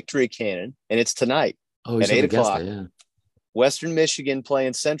for the Victory Cannon, and it's tonight at 8:00. Yeah. Western Michigan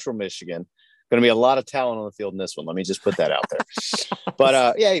playing Central Michigan. Going to be a lot of talent on the field in this one. Let me just put that out there.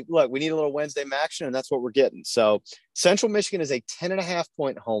 But yeah, look, we need a little Wednesday action, and that's what we're getting. So Central Michigan is a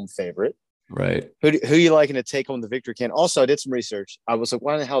 10.5-point home favorite. Right. Who you liking to take home the Victory Cannon? Also, I did some research. I was like,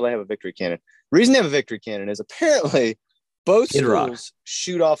 why the hell do they have a Victory Cannon? The reason they have a Victory Cannon is apparently both schools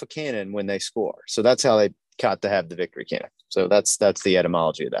shoot off a cannon when they score. So that's how they got to have the Victory Cannon. So that's the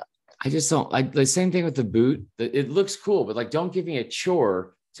etymology of that. I just don't the same thing with the boot. It looks cool, but like, don't give me a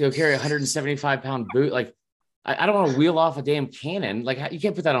chore to go carry a 175-pound boot. Like, I don't want to wheel off a damn cannon. Like, you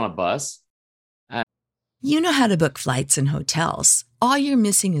can't put that on a bus. You know how to book flights and hotels. All you're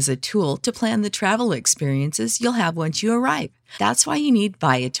missing is a tool to plan the travel experiences you'll have once you arrive. That's why you need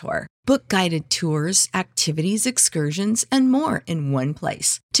Viator. Book guided tours, activities, excursions, and more in one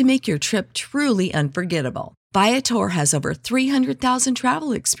place to make your trip truly unforgettable. Viator has over 300,000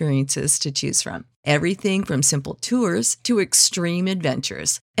 travel experiences to choose from. Everything from simple tours to extreme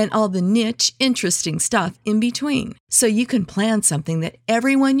adventures and all the niche, interesting stuff in between. So you can plan something that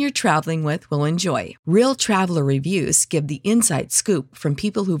everyone you're traveling with will enjoy. Real traveler reviews give the inside scoop from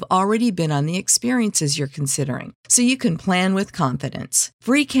people who've already been on the experiences you're considering. So you can plan with confidence.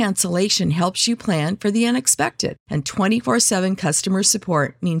 Free cancellation helps you plan for the unexpected. And 24/7 customer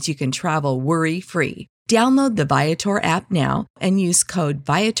support means you can travel worry-free. Download the Viator app now and use code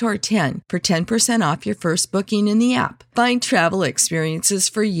Viator10 for 10% off your first booking in the app. Find travel experiences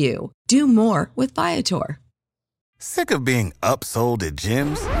for you. Do more with Viator. Sick of being upsold at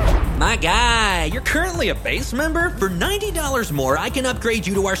gyms? My guy, you're currently a base member? For $90 more, I can upgrade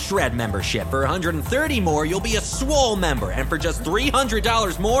you to our Shred membership. For $130 more, you'll be a Swole member. And for just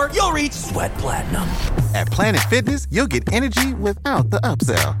 $300 more, you'll reach Sweat Platinum. At Planet Fitness, you'll get energy without the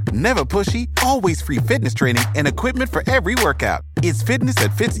upsell. Never pushy, always free fitness training and equipment for every workout. It's fitness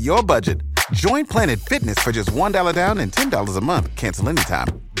that fits your budget. Join Planet Fitness for just $1 down and $10 a month. Cancel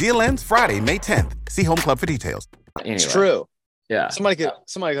anytime. Deal ends Friday, May 10th. See Home Club for details. Anyway. It's true. Yeah. Somebody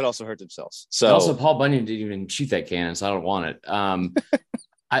could also hurt themselves. So and also, Paul Bunyan didn't even shoot that cannon, so I don't want it.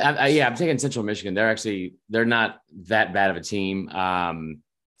 I'm taking Central Michigan. They're not that bad of a team. I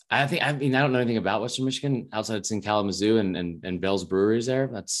don't know anything about Western Michigan outside it's in Kalamazoo and Bell's Breweries there.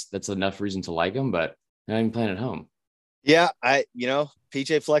 That's enough reason to like them, but they're not even playing at home. Yeah,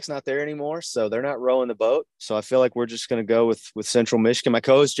 PJ Fleck's not there anymore, so they're not rowing the boat. So I feel like we're just going to go with Central Michigan. My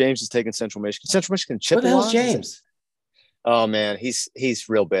co-host James is taking Central Michigan. Central Michigan. What the hell's James? Oh man, he's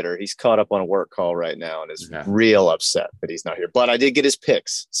real bitter. He's caught up on a work call right now and is real upset that he's not here. But I did get his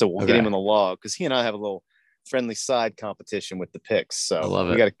picks, so we'll get him on the log because he and I have a little friendly side competition with the picks. So I love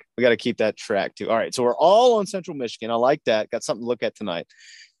it. We got to keep that track too. All right, so we're all on Central Michigan. I like that. Got something to look at tonight.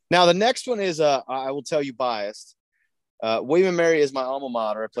 Now the next one is I will tell you biased. William & Mary is my alma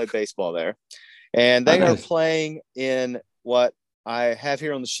mater. I played baseball there, and they are playing in what I have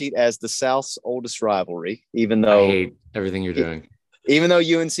here on the sheet as the South's oldest rivalry, even though I hate everything you're doing. Even though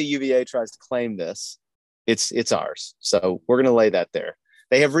UNC UVA tries to claim this, it's ours. So we're going to lay that there.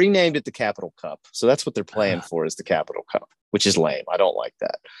 They have renamed it the Capital Cup. So that's what they're playing for is the Capital Cup, which is lame. I don't like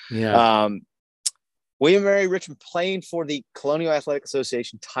that. Yeah. William & Mary Richmond playing for the Colonial Athletic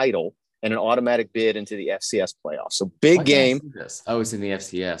Association title and an automatic bid into the FCS playoffs. So big game. Oh, it's in the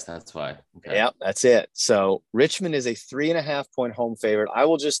FCS. That's why. Okay. Yeah, that's it. So Richmond is a 3.5-point home favorite. I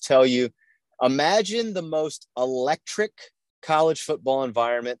will just tell you, imagine the most electric college football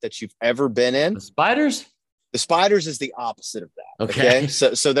environment that you've ever been in. The Spiders? The Spiders is the opposite of that. Okay.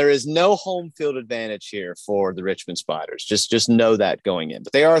 So there is no home field advantage here for the Richmond Spiders. Just know that going in.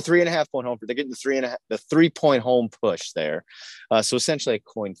 But they are a 3.5-point home. They're getting the 3-point home push there. So essentially a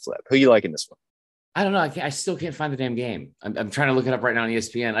coin flip. Who you like in this one? I don't know. I still can't find the damn game. I'm trying to look it up right now on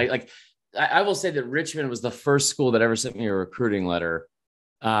ESPN. I will say that Richmond was the first school that ever sent me a recruiting letter.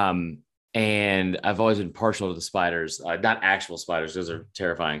 And I've always been partial to the Spiders, not actual Spiders. Those are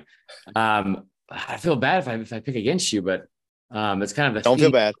terrifying. I feel bad if I pick against you, but it's kind of the don't feel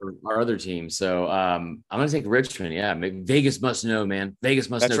bad for our other team. So I'm going to take Richmond. Yeah, Vegas must know, man. Vegas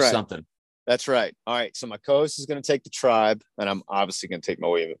must know something. That's right. All right. So my co-host is going to take the Tribe, and I'm obviously going to take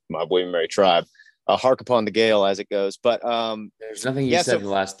my William Mary Tribe. Hark upon the gale as it goes. But there's nothing you said in the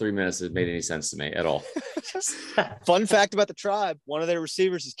last 3 minutes that made any sense to me at all. Fun fact about the Tribe: one of their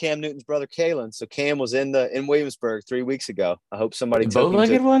receivers is Cam Newton's brother, Kalen. So Cam was in Williamsburg 3 weeks ago. I hope somebody took him.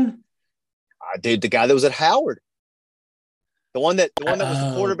 Bow-legged one. Dude, the guy that was at Howard, the one that was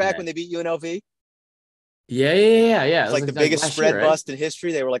the quarterback when they beat UNLV. Yeah. It's like the biggest spread bust in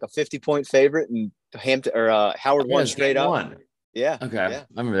history. They were like a 50-point favorite, and Howard won straight up. Yeah. Okay. Yeah.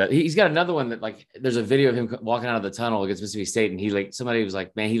 I remember that. He's got another one that there's a video of him walking out of the tunnel against Mississippi State, and somebody was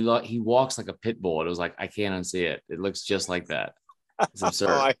like, man, he walks like a pit bull. It was like, I can't unsee it. It looks just like that. It's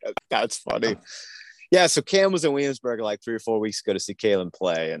absurd. That's funny. Yeah. So Cam was in Williamsburg like 3 or 4 weeks ago to see Kalen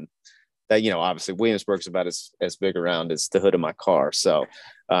play, and that, obviously Williamsburg's about as big around as the hood of my car. So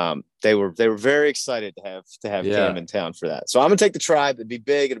they were very excited to have Cam in town for that. So I'm gonna take the Tribe. It'd be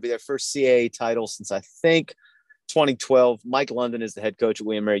big. It'll be their first CAA title since I think 2012. Mike London is the head coach at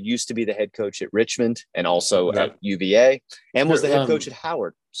William Mary, used to be the head coach at Richmond and also at UVA, and was the head coach at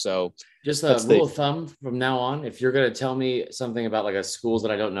Howard. So just a rule of thumb from now on, if you're going to tell me something about like a schools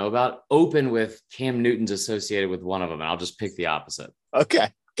that I don't know about, open with Cam Newton's associated with one of them, and I'll just pick the opposite. Okay.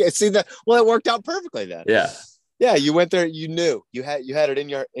 See that? Well, it worked out perfectly then. Yeah. You went there. You knew you had it in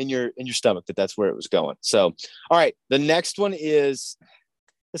your stomach that's where it was going. So, all right. The next one is.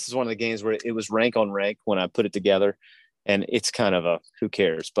 This is one of the games where it was rank on rank when I put it together, and it's kind of who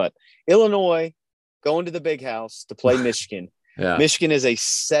cares. But Illinois going to the big house to play Michigan. Yeah. Michigan is a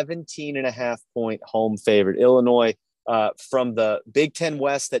 17.5-point home favorite. Illinois from the Big Ten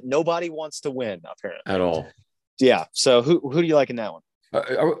West that nobody wants to win, apparently. At all. Yeah. So who do you like in that one?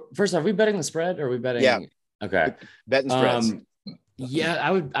 First, are we betting the spread or are we betting? Yeah. Okay. Betting spreads. Yeah,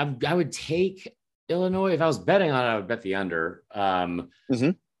 I would take Illinois. If I was betting on it, I would bet the under.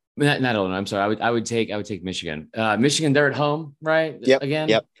 Not Illinois. I'm sorry. I would take Michigan. Michigan, they're at home, right? Yep. Again.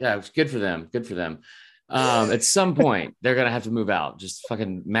 Yep. Yeah, it's good for them. Good for them. At some point, they're gonna have to move out. Just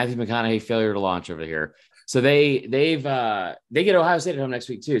fucking Matthew McConaughey failure to launch over here. So they get Ohio State at home next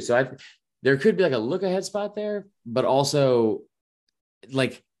week too. So there could be like a look ahead spot there, but also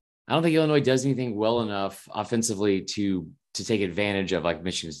like I don't think Illinois does anything well enough offensively to take advantage of like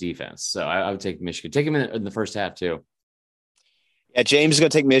Michigan's defense. So I would take Michigan. Take them in the first half too. Yeah, James is going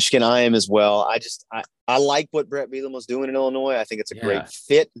to take Michigan. I am as well. I like what Brett Bielema was doing in Illinois. I think it's a great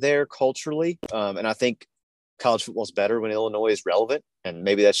fit there culturally. And I think college football is better when Illinois is relevant. And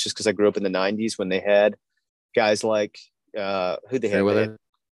maybe that's just because I grew up in the 90s when they had guys like who they had.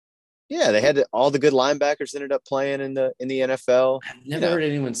 They had all the good linebackers ended up playing in the NFL. I've never heard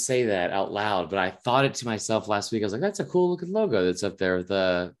anyone say that out loud, but I thought it to myself last week. I was like, that's a cool looking logo that's up there with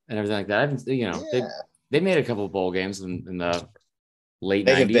and everything like that. I haven't, they made a couple of bowl games in the late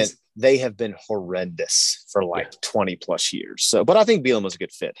 90s. They have been horrendous for 20 plus years. So, but I think Bielema was a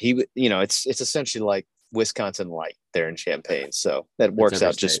good fit. He, it's essentially like Wisconsin light there in Champaign. So that works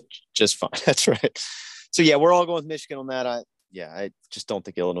out just fine. That's right. So yeah, we're all going with Michigan on that. I just don't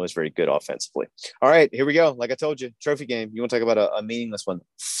think Illinois is very good offensively. All right, here we go. Like I told you, trophy game. You want to talk about a meaningless one?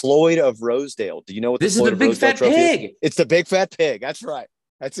 Floyd of Rosedale. Do you know what this is? The big fat pig. It's the big fat pig. That's right.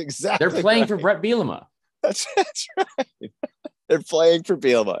 That's exactly. They're playing for Brett Bielema. That's right. They're playing for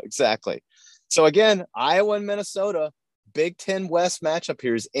Bielema. Exactly. So again, Iowa and Minnesota, Big Ten West matchup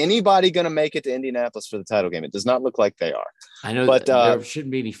here. Is anybody going to make it to Indianapolis for the title game? It does not look like they are. I know, but there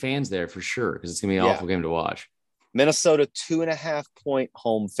shouldn't be any fans there for sure because it's going to be an awful game to watch. Minnesota 2.5-point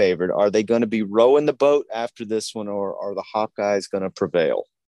home favorite. Are they going to be rowing the boat after this one, or are the Hawkeyes going to prevail?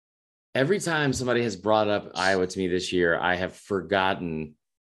 Every time somebody has brought up Iowa to me this year, I have forgotten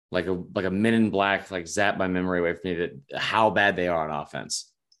like a Men in Black, like zapped my memory away from me that how bad they are on offense.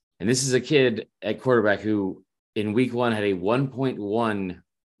 And this is a kid at quarterback who in week 1 had a 1.1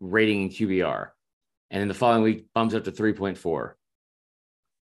 rating in QBR. And then the following week bumps up to 3.4.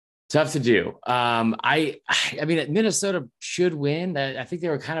 Tough to do. I mean, Minnesota should win. I think they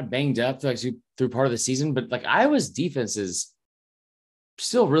were kind of banged up through part of the season, but like Iowa's defense is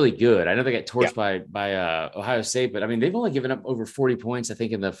still really good. I know they got torched by Ohio State, but I mean, they've only given up over 40 points, I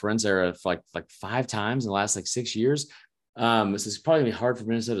think, in the Forenz era like 5 times in the last like 6 years. So it's probably gonna be hard for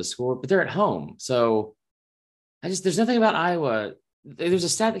Minnesota to score, but they're at home. So there's nothing about Iowa. There's a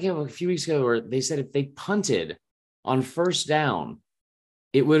stat that came up a few weeks ago where they said if they punted on first down,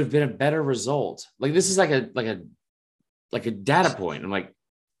 it would have been a better result. Like this is like a data point. I'm like,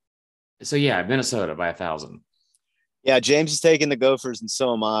 so yeah, Minnesota by 1,000. Yeah, James is taking the Gophers, and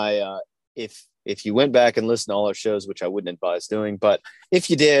so am I. If you went back and listened to all our shows, which I wouldn't advise doing, but if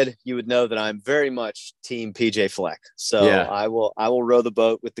you did, you would know that I'm very much team PJ Fleck. So yeah. I will row the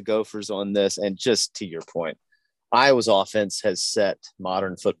boat with the Gophers on this. And just to your point, Iowa's offense has set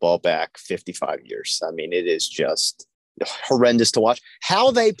modern football back 55 years. I mean, it is just horrendous to watch. How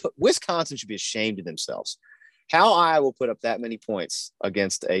they put Wisconsin should be ashamed of themselves. How Iowa put up that many points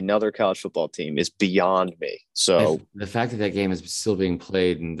against another college football team is beyond me. So the fact that game is still being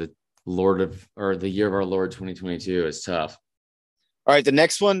played in the year of our Lord 2022 is tough. All right, the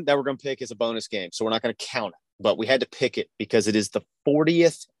next one that we're going to pick is a bonus game, so we're not going to count it, but we had to pick it because it is the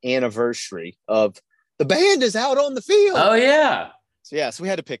 40th anniversary of the band is out on the field. Oh yeah. So we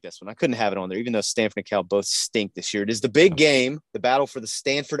had to pick this one. I couldn't have it on there, even though Stanford and Cal both stink this year. It is the big game, the battle for the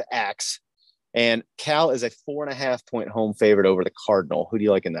Stanford Axe. And Cal is a 4.5-point home favorite over the Cardinal. Who do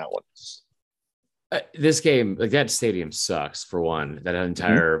you like in that one? This game, like that stadium sucks for one. That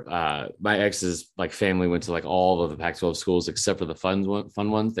entire my ex's like family went to like all of the Pac-12 schools except for the fun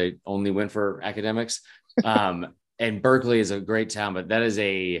ones. They only went for academics. And Berkeley is a great town, but that is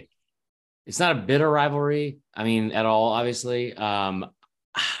it's not a bitter rivalry. I mean, at all, obviously.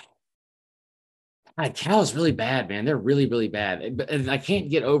 Cal is really bad, man. They're really, really bad. And I can't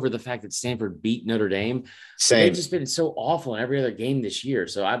get over the fact that Stanford beat Notre Dame. Same. They've just been so awful in every other game this year.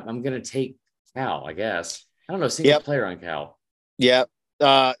 So I'm going to take Cal, I guess. I don't know a single player on Cal. Yeah.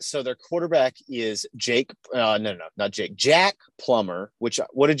 So their quarterback is Jack Plummer. What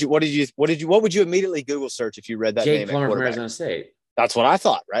would you immediately Google search if you read that name? Jake Plummer from Arizona State. That's what I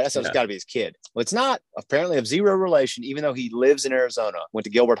thought, right? I thought it's got to be his kid. Well, it's not. Apparently of zero relation, even though he lives in Arizona, went to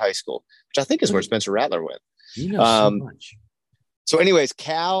Gilbert High School, which I think is where Spencer Rattler went. You know so much. So anyways,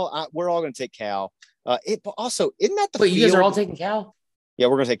 Cal, we're all going to take Cal. But also, isn't that the Wait, field? you guys are all taking Cal? Yeah,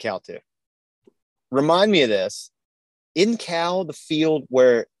 we're going to take Cal too. Remind me of this. In Cal, the field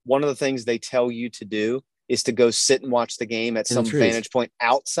where one of the things they tell you to do is to go sit and watch the game at some vantage point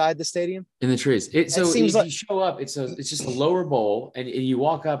outside the stadium in the trees. You show up, it's just a lower bowl, and you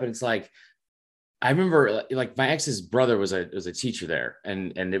walk up, and it's like, I remember like my ex's brother was a teacher there,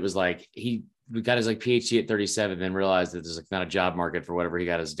 and it was like we got his like PhD at 37, then realized that there's like not a job market for whatever he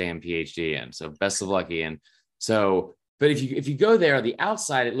got his damn PhD in. So best of luck, Ian. So, but if you go there, the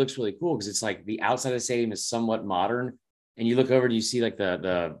outside, it looks really cool because it's like the outside of the stadium is somewhat modern, and you look over and you see like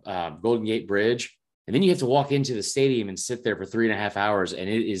the Golden Gate Bridge. And then you have to walk into the stadium and sit there for 3.5 hours, and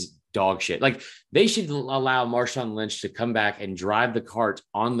it is dog shit. Like they should allow Marshawn Lynch to come back and drive the cart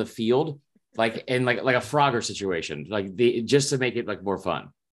on the field, like a Frogger situation, just to make it like more fun.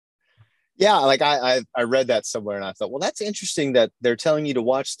 Yeah, like I read that somewhere, and I thought, well, that's interesting that they're telling you to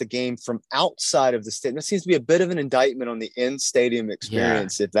watch the game from outside of the stadium. That seems to be a bit of an indictment on the in-stadium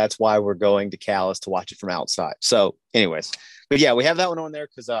experience, if that's why we're going to Cal, is to watch it from outside. So, anyways. But yeah, we have that one on there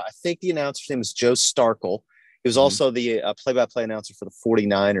because I think the announcer's name is Joe Starkel. He was also the play-by-play announcer for the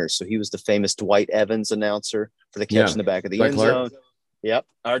 49ers. So he was the famous Dwight Evans announcer for the catch in the back of the Dwight end zone. Yep.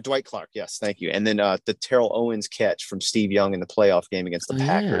 Or Dwight Clark. Yes. Thank you. And then the Terrell Owens catch from Steve Young in the playoff game against the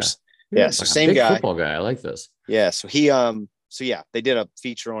Packers. Yeah. So like same guy. Football guy. I like this. Yeah. So they did a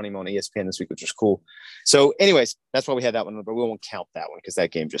feature on him on ESPN this week, which was cool. So anyways, that's why we had that one, but we won't count that one because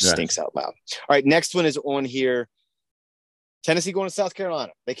that game just stinks out loud. All right. Next one is on here. Tennessee going to South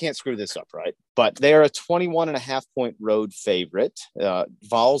Carolina. They can't screw this up, right? But they are a 21.5-point road favorite.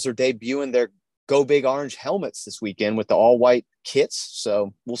 Vols are debuting their Go Big Orange helmets this weekend with the all-white kits.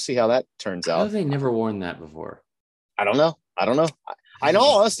 So we'll see how that turns out. How have they never worn that before? I don't know. In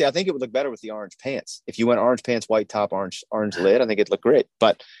all honesty, I think it would look better with the orange pants. If you went orange pants, white top, orange lid, I think it'd look great.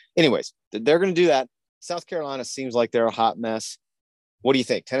 But anyways, they're going to do that. South Carolina seems like they're a hot mess. What do you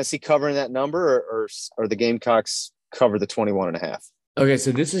think? Tennessee covering that number or the Gamecocks cover the 21.5? Okay, so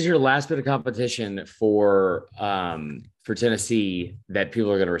this is your last bit of competition for Tennessee that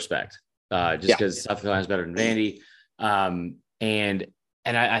people are going to respect, just because South Carolina's better than Vandy. And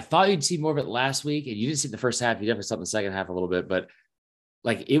I thought you'd see more of it last week, and you didn't see the first half. You definitely saw it in the second half a little bit, but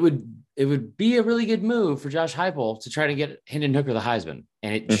like it would be a really good move for Josh Heupel to try to get Hendon Hooker the Heisman,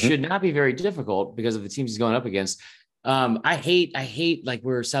 and it should not be very difficult because of the teams he's going up against. I hate like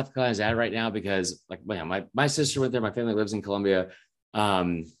where South Carolina's at right now because like my sister went there. My family lives in Columbia.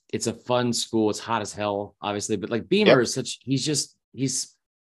 It's a fun school. It's hot as hell, obviously, but like Beamer is he's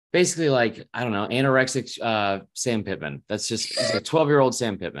basically like, I don't know, anorexic Sam Pittman. He's a 12-year-old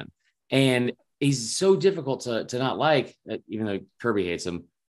Sam Pittman. And he's so difficult to not like, even though Kirby hates him.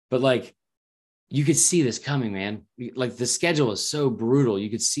 But like, you could see this coming, man. Like the schedule is so brutal. You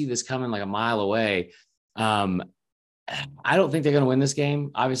could see this coming like a mile away. I don't think they're going to win this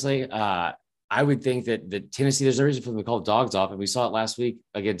game, obviously. I would think that Tennessee, there's no reason for them to call Dogs off. And we saw it last week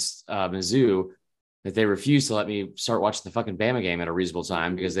against Mizzou, that they refused to let me start watching the fucking Bama game at a reasonable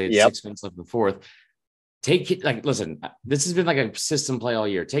time because they had 6 minutes left in the fourth. Listen, this has been like a system play all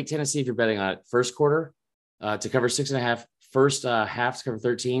year. Take Tennessee if you're betting on it. First quarter to cover 6.5, first half to cover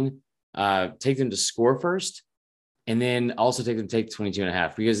 13. Take them to score first, and then also take them to take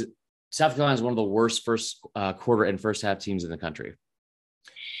 22.5 because South Carolina is one of the worst first quarter and first half teams in the country.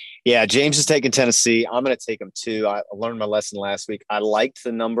 Yeah, James is taking Tennessee. I'm going to take them too. I learned my lesson last week. I liked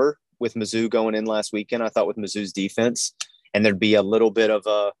the number with Mizzou going in last weekend. I thought with Mizzou's defense, and there'd be a little bit of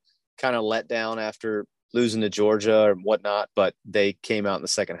a kind of letdown after losing to Georgia or whatnot, but they came out in the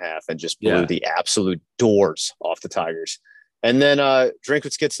second half and just blew the absolute doors off the Tigers. And then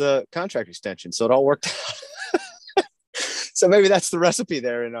Drinkwitz gets the contract extension, so it all worked out. So maybe that's the recipe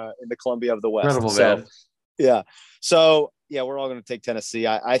there in the Columbia of the West. Incredible, man. Yeah. So yeah, we're all going to take Tennessee.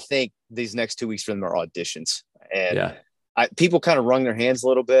 I think these next 2 weeks for them are auditions, and people kind of wrung their hands a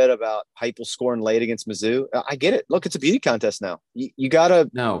little bit about Heupel scoring late against Mizzou. I get it. Look, it's a beauty contest now. You got to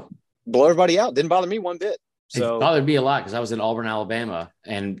blow everybody out. Didn't bother me one bit. So it bothered me a lot because I was in Auburn, Alabama,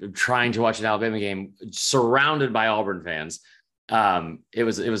 and trying to watch an Alabama game surrounded by Auburn fans. It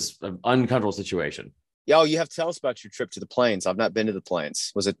was an uncomfortable situation. Yo, you have to tell us about your trip to the Plains. I've not been to the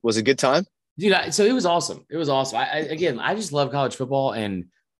Plains. Was it a good time? Dude, so it was awesome. It was awesome. I just love college football, and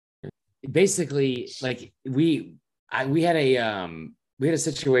basically, like we had a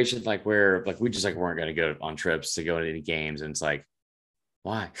situation like where like we just like weren't going to go on trips to go to any games, and it's like,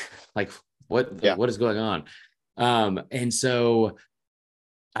 why? Like what is going on? And so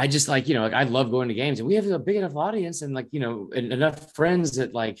I just like, like I love going to games, and we have a big enough audience and like, and enough friends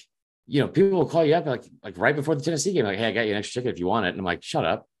that like, people will call you up like right before the Tennessee game, like, hey, I got you an extra ticket if you want it. And I'm like, shut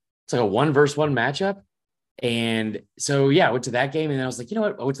up. It's like a 1-versus-1 matchup. And so, yeah, I went to that game, and then I was like, you know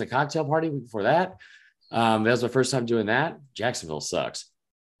what? I went to the cocktail party before that. That was my first time doing that. Jacksonville sucks.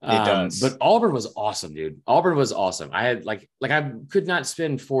 It does. But Auburn was awesome, dude. Auburn was awesome. I had like I could not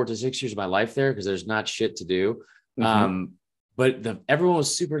spend 4 to 6 years of my life there because there's not shit to do. But everyone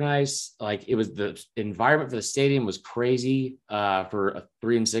was super nice. Like it was, the environment for the stadium was crazy for a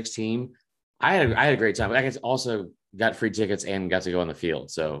 3-6 team. I had a great time. I also got free tickets and got to go on the field.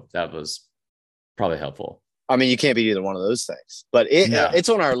 So that was probably helpful. I mean, you can't beat either one of those things, but it's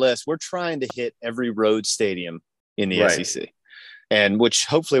on our list. We're trying to hit every road stadium in the SEC, and which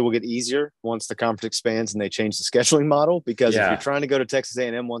hopefully will get easier once the conference expands and they change the scheduling model, because if you're trying to go to Texas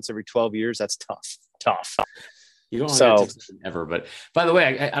A&M once every 12 years, that's tough. You don't want to Texas ever. But by the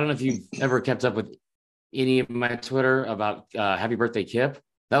way, I don't know if you've ever kept up with any of my Twitter about Happy Birthday Kip.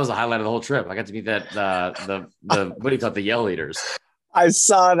 That was the highlight of the whole trip. I got to meet the what do you call it? The Yell Eaters. I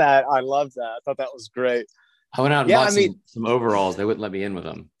saw that. I loved that. I thought that was great. I went out and bought some overalls. They wouldn't let me in with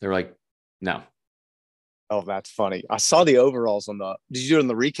them. They were like, no. Oh, that's funny. I saw the overalls did you do it on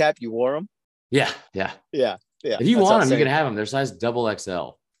the recap? You wore them? Yeah. If you want them, you can have them. They're size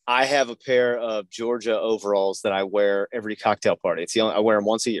XXL. I have a pair of Georgia overalls that I wear every cocktail party. I wear them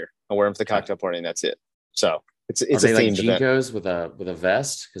once a year. I wear them for the cocktail party, and that's it. So it's a themed event. JNCOs with a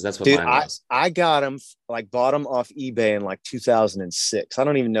vest? Because that's what mine was. I got them, bought them off eBay in 2006. I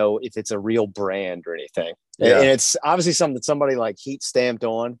don't even know if it's a real brand or anything. Yeah. And it's obviously something that somebody heat stamped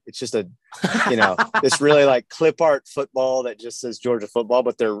on. It's just it's really clip art football that just says Georgia football,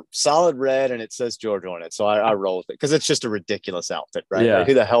 but they're solid red and it says Georgia on it. So I roll with it because it's just a ridiculous outfit, right? Yeah.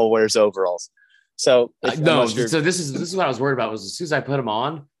 Who the hell wears overalls? So So this is what I was worried about, was as soon as I put them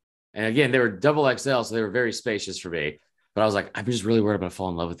on, and again, they were XXL, so they were very spacious for me. But I was like, I'm just really worried about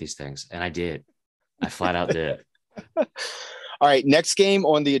falling in love with these things. And I did. I flat out did. All right, next game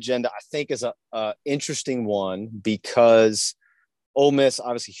on the agenda, I think, is a interesting one because Ole Miss,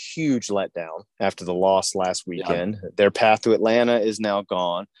 obviously, huge letdown after the loss last weekend. Yeah. Their path to Atlanta is now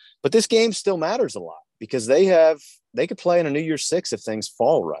gone. But this game still matters a lot because they could play in a New Year's Six if things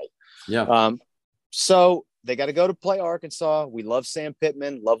fall right. Yeah. So they got to go to play Arkansas. We love Sam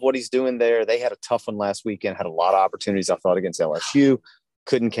Pittman, love what he's doing there. They had a tough one last weekend, had a lot of opportunities, I thought, against LSU.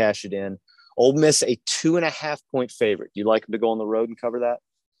 couldn't cash it in. Ole Miss, a 2.5-point favorite. You like them to go on the road and cover that?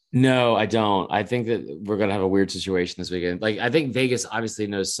 No, I don't. I think that we're going to have a weird situation this weekend. Like, I think Vegas obviously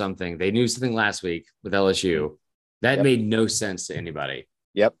knows something. They knew something last week with LSU. That made no sense to anybody.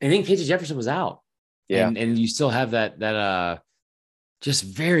 Yep. I think KJ Jefferson was out. Yeah. And you still have that just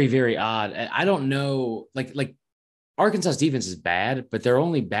very, very odd. I don't know. Like Arkansas's defense is bad, but they're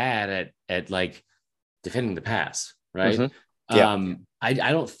only bad at like defending the pass, right? Mm-hmm. Yeah. I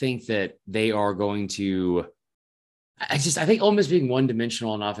don't think that they are going to. I think Ole Miss being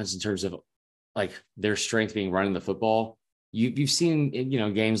one-dimensional on offense in terms of like their strength being running the football. You've seen,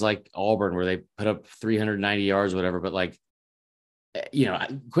 games like Auburn where they put up 390 yards or whatever, but like,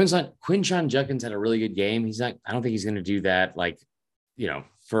 Quinshon Judkins had a really good game. I don't think he's going to do that. Like, he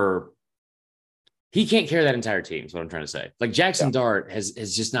can't carry that entire team. Is what I'm trying to say. Like Jackson Dart has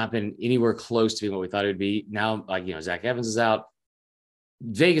just not been anywhere close to being what we thought it would be. Now, like, Zach Evans is out.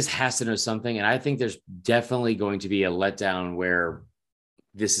 Vegas has to know something. And I think there's definitely going to be a letdown where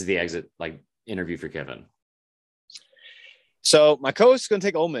this is the exit, like, interview for Kevin. So my coach is going to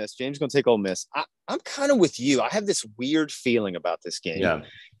take Ole Miss. James is going to take Ole Miss. I'm kind of with you. I have this weird feeling about this game. Yeah.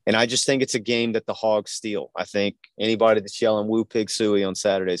 And I just think it's a game that the Hogs steal. I think anybody that's yelling woo pig suey on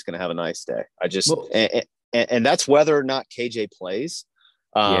Saturday is going to have a nice day. And that's whether or not KJ plays.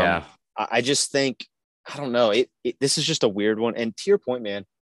 I just think, I don't know. This is just a weird one. And to your point, man,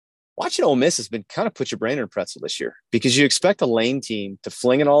 watching Ole Miss has been kind of put your brain in a pretzel this year because you expect a Lane team to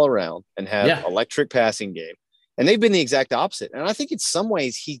fling it all around and have electric passing game. And they've been the exact opposite. And I think in some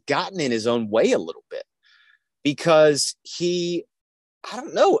ways he's gotten in his own way a little bit because I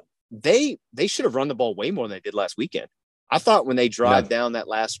don't know. They should have run the ball way more than they did last weekend. I thought when they drive down that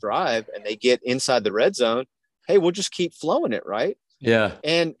last drive and they get inside the red zone, hey, we'll just keep flowing it, right? Yeah.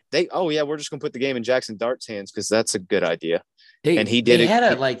 And we're just going to put the game in Jackson Dart's hands because that's a good idea. And he did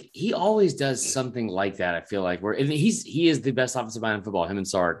it. He always does something like that. I feel like he is the best offensive mind in football, him and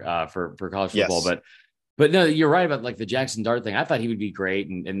Sark for college football. Yes. But no, you're right about like the Jackson Dart thing. I thought he would be great.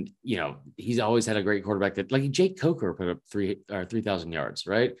 And he's always had a great quarterback that like Jake Coker put up 3,000 yards.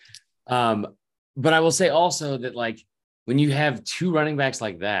 Right. But I will say also that like when you have two running backs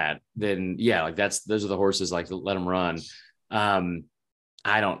like that, then those are the horses, like to let them run. I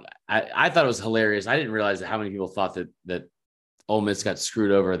thought it was hilarious. I didn't realize how many people thought that Ole Miss got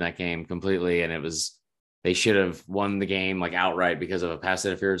screwed over in that game completely. And they should have won the game like outright because of a pass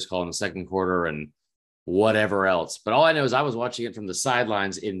interference call in the second quarter and whatever else. But all I know is I was watching it from the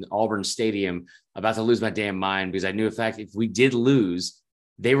sidelines in Auburn Stadium, about to lose my damn mind because I knew, in fact, if we did lose,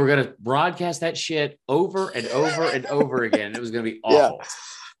 they were going to broadcast that shit over and over and over again. It was going to be awful.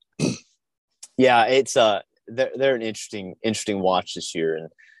 Yeah, it's they're an interesting watch this year, and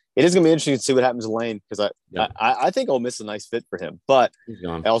it is going to be interesting to see what happens to Lane because I think Ole Miss is a nice fit for him, but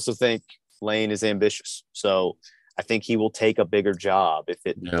I also think Lane is ambitious, so I think he will take a bigger job if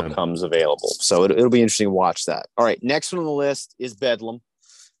it becomes available. So it'll be interesting to watch that. All right, next one on the list is Bedlam,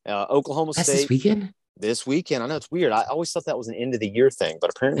 Oklahoma State. This weekend. This weekend, I know it's weird. I always thought that was an end of the year thing, but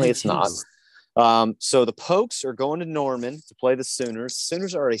apparently it's not. So the Pokes are going to Norman to play the Sooners.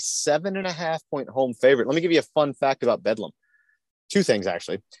 Sooners are a 7.5-point home favorite. Let me give you a fun fact about Bedlam. Two things,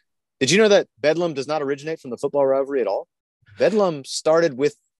 actually. Did you know that Bedlam does not originate from the football rivalry at all? Bedlam started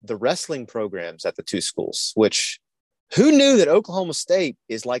with the wrestling programs at the two schools, which who knew that Oklahoma State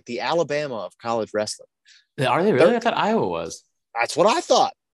is like the Alabama of college wrestling? Are they really? I thought Iowa was. That's what I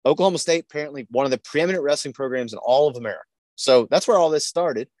thought. Oklahoma State, apparently one of the preeminent wrestling programs in all of America. So that's where all this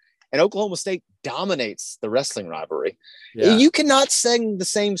started. And Oklahoma State dominates the wrestling rivalry. Yeah. You cannot sing the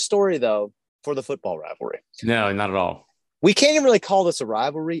same story, though, for the football rivalry. No, not at all. We can't even really call this a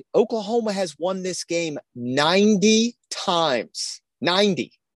rivalry. Oklahoma has won this game 90 times.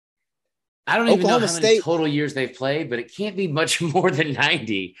 90. I don't even know how many total years they've played, but it can't be much more than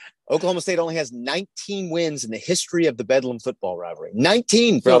 90. Oklahoma State only has 19 wins in the history of the Bedlam football rivalry.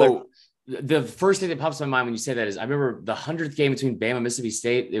 19, brother. So, the first thing that pops in my mind when you say that is I remember the 100th game between Bama and Mississippi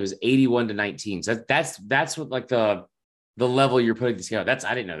State. It was 81-19. So that's what like the level you're putting this game. I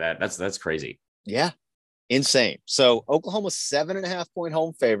didn't know that. That's crazy. Yeah. Insane. So Oklahoma's 7.5-point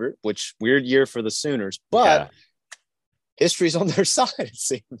home favorite, which weird year for the Sooners, but history's on their side, it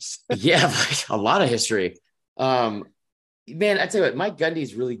seems. Yeah, a lot of history. Man, I tell you what, Mike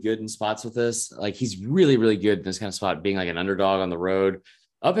Gundy's really good in spots with this. Like he's really, really good in this kind of spot, being like an underdog on the road.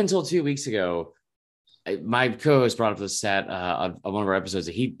 Up until 2 weeks ago, my co-host brought up this stat on one of our episodes.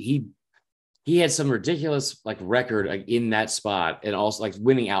 He had some ridiculous like record in that spot and also like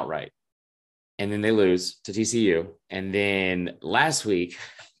winning outright. And then they lose to TCU. And then last week,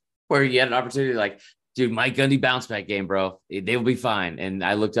 where you had an opportunity to like Dude, Mike Gundy bounce back game, bro. They will be fine. And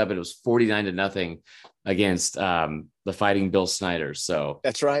I looked up and it was 49-0 against the Fighting Bill Snyder. So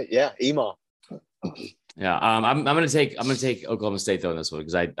That's right. Yeah, Ema. yeah, I'm gonna take Oklahoma State though in this one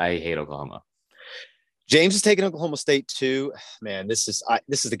because I hate Oklahoma. James is taking Oklahoma State too. Man, this is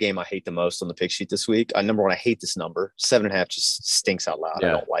the game I hate the most on the pick sheet this week. Number one, I hate this number. 7.5 just stinks out loud. Yeah.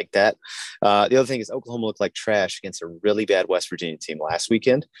 I don't like that. The other thing is Oklahoma looked like trash against a really bad West Virginia team last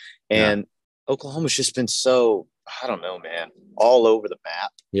weekend, and Oklahoma's just been so, I don't know, man, all over the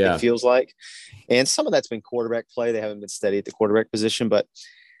map. Yeah, it feels like, and some of that's been quarterback play. They haven't been steady at the quarterback position, but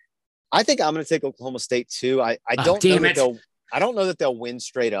I think I'm going to take Oklahoma State too. I don't know that they'll win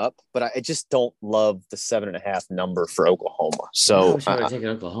straight up, but I just don't love the 7.5 number for Oklahoma. So I'm taking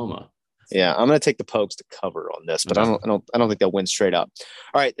Oklahoma. Yeah, I'm going to take the Pokes to cover on this, but I don't think they'll win straight up.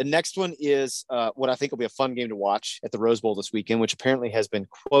 All right, the next one is what I think will be a fun game to watch at the Rose Bowl this weekend, which apparently has been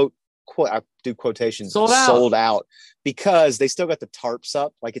quote I do quotations sold out because they still got the tarps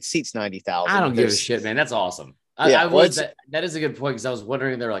up. Like it seats 90,000. I don't give a shit, man. That's awesome. That is a good point because I was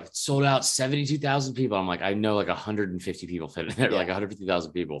wondering, they're like sold out 72,000 people. I'm like, I know like 150 people fit in there, like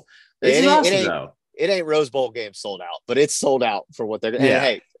 150,000 people. It ain't Rose Bowl game sold out, but it's sold out for what they're. Yeah.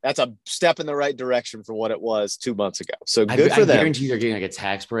 Hey, that's a step in the right direction for what it was 2 months ago. So good for them. I guarantee they're getting like a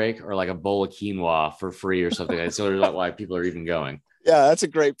tax break or like a bowl of quinoa for free or something. That's sort of why people are even going. Yeah, that's a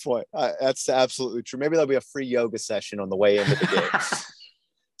great point. That's absolutely true. Maybe there'll be a free yoga session on the way into the game.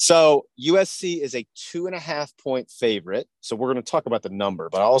 So USC is a 2.5 point favorite. So we're going to talk about the number,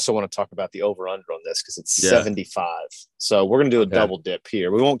 but I also want to talk about the over under on this because it's 75. So we're going to do a double dip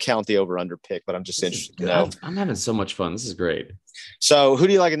here. We won't count the over under pick, but I'm just interested to know. I'm having so much fun. This is great. So who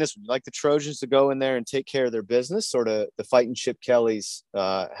do you like in this one? You like the Trojans to go in there and take care of their business, or the fighting Chip Kellys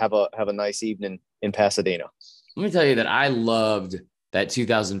have a nice evening in Pasadena? Let me tell you that I loved that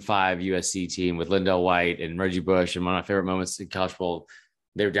 2005 USC team with Lindell White and Reggie Bush. And one of my favorite moments in college football,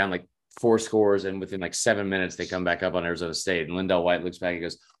 they were down like 4 scores, and within like 7 minutes, they come back up on Arizona State. And Lindell White looks back and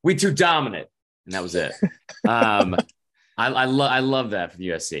goes, "We too dominant," and that was it. I love that from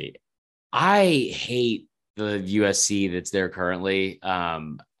USC. I hate the USC that's there currently,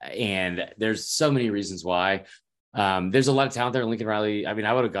 and there's so many reasons why. There's a lot of talent there. Lincoln Riley. I mean,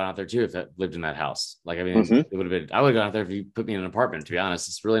 I would have gone out there too if I lived in that house. Like, I mean, it would have been. I would have gone out there if you put me in an apartment. To be honest,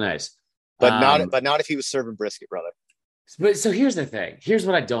 it's really nice. But not if he was serving brisket, brother. But so here's the thing. Here's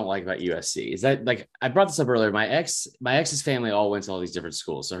what I don't like about USC is that, like, I brought this up earlier. My ex's family all went to all these different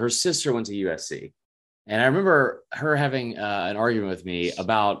schools. So her sister went to USC, and I remember her having an argument with me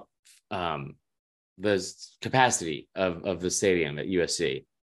about the capacity of the stadium at USC,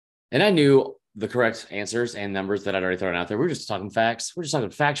 and I knew the correct answers and numbers that I'd already thrown out there. We're just talking facts. We're just talking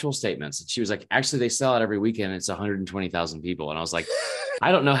factual statements. And she was like, actually, they sell out every weekend. It's 120,000 people. And I was like,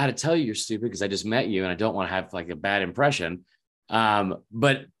 I don't know how to tell you you're stupid because I just met you and I don't want to have like a bad impression.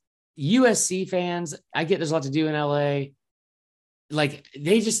 But USC fans, I get there's a lot to do in LA. Like,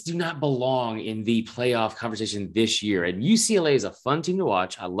 they just do not belong in the playoff conversation this year. And UCLA is a fun team to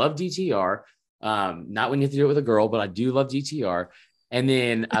watch. I love DTR. Not when you have to do it with a girl, but I do love DTR. And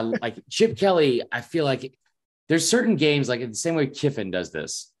then I like Chip Kelly. I feel like there's certain games, like in the same way Kiffin does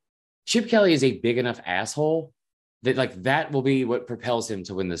this. Chip Kelly is a big enough asshole that like that will be what propels him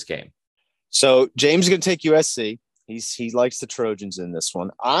to win this game. So James is going to take USC. He likes the Trojans in this one.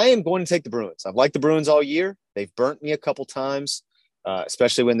 I am going to take the Bruins. I've liked the Bruins all year. They've burnt me a couple times,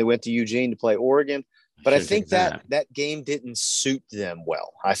 especially when they went to Eugene to play Oregon. But I think that game didn't suit them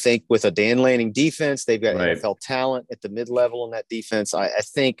well. I think with a Dan Lanning defense, they've got NFL talent at the mid-level in that defense. I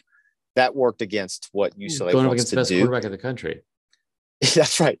think that worked against what UCLA going up wants against the best quarterback in the country.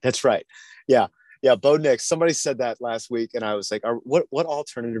 That's right. Yeah. Bo Nix. Somebody said that last week, and I was like, what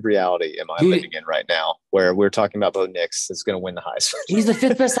alternative reality am I living in right now where we're talking about Bo Nix is going to win the Heisman? He's the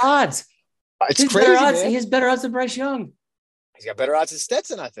 5th best odds. It's crazy, man. He has better odds than Bryce Young. He's got better odds than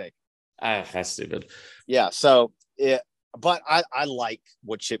Stetson, I think. That's stupid. Yeah. So, but I like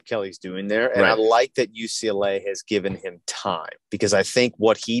what Chip Kelly's doing there. And I like that UCLA has given him time because I think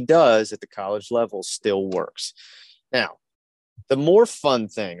what he does at the college level still works. Now, the more fun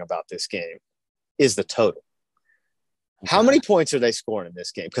thing about this game is the total. How many points are they scoring in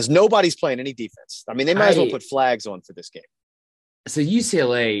this game? Because nobody's playing any defense. I mean, they might as well put flags on for this game. So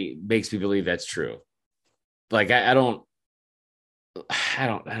UCLA makes me believe that's true. Like, I don't.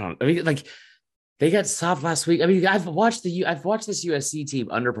 I mean, like, they got soft last week. I mean, I've watched this USC team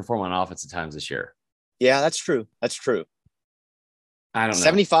underperform on offense at times this year. Yeah, that's true. I don't know.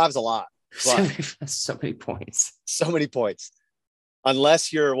 75 is a lot. So many points. So many points.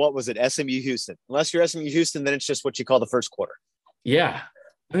 Unless you're, SMU Houston. Unless you're SMU Houston, then it's just what you call the first quarter. Yeah.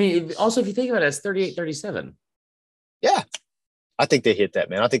 I mean, also, if you think about it, it's 38-37. Yeah. I think they hit that,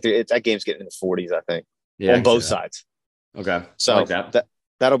 man. I think that game's getting in the 40s, I think, Yeah, on both sides. Okay. So I like that.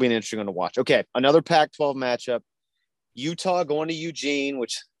 That'll be an interesting one to watch. Okay. Another Pac-12 matchup. Utah going to Eugene,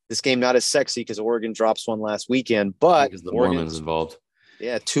 which this game not as sexy because Oregon drops one last weekend, but because the Oregon's Mormons involved.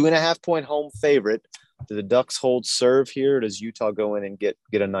 Yeah, 2.5 point home favorite. Do the Ducks hold serve here? Or does Utah go in and get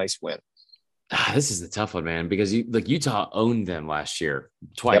a nice win? This is a tough one, man, because Utah owned them last year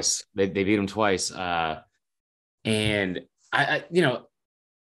twice. Yep. They beat them twice. And I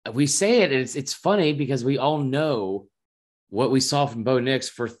we say it, and it's funny because we all know what we saw from Bo Nix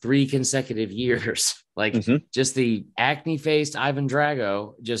for 3 consecutive years. Just the acne-faced Ivan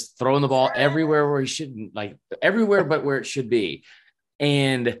Drago just throwing the ball everywhere where he shouldn't, like everywhere but where it should be.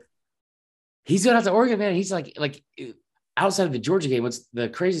 And he's going out to Oregon, man. He's like outside of the Georgia game, what's the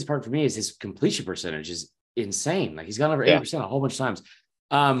craziest part for me is his completion percentage is insane. Like he's gone over 80% a whole bunch of times.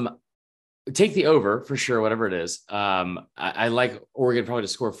 Take the over for sure, whatever it is. I like Oregon probably to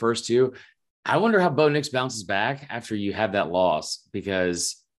score first too. I wonder how Bo Nix bounces back after you have that loss,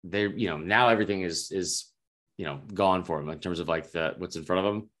 because they're, now everything is gone for him in terms of like what's in front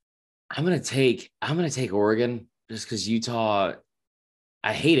of him. I'm going to take Oregon just because Utah,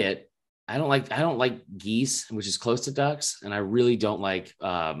 I hate it. I don't like geese, which is close to ducks. And I really don't like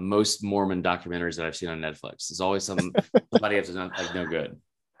most Mormon documentaries that I've seen on Netflix. There's always somebody has not like no good.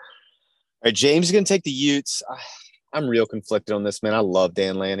 All right, James is going to take the Utes. I'm real conflicted on this, man. I love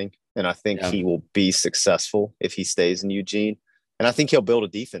Dan Lanning, and I think he will be successful if he stays in Eugene. And I think he'll build a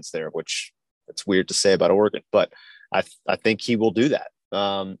defense there, which it's weird to say about Oregon, but I think he will do that.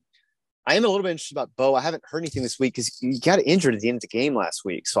 I am a little bit interested about Bo. I haven't heard anything this week because he got injured at the end of the game last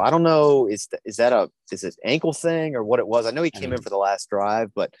week. So I don't know, is it an ankle thing or what it was? I know he came in for the last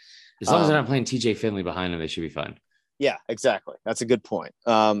drive, but as long as they're not playing TJ Finley behind him, they should be fine. Yeah, exactly. That's a good point.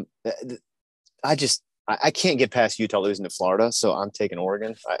 I can't get past Utah losing to Florida, so I'm taking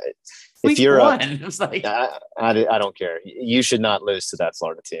Oregon. If you're I don't care. You should not lose to that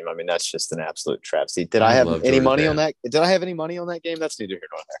Florida team. I mean, that's just an absolute travesty. Did I have any money on that? Did I have any money on that game? That's neither here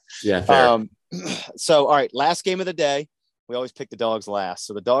nor there. Yeah, fair. So, all right, last game of the day. We always pick the Dogs last.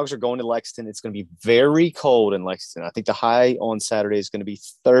 So the Dogs are going to Lexington. It's going to be very cold in Lexington. I think the high on Saturday is going to be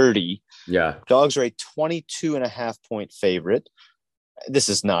 30. Yeah. Dogs are a 22.5 point favorite. This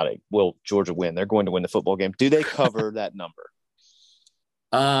is not will Georgia win? They're going to win the football game. Do they cover that number?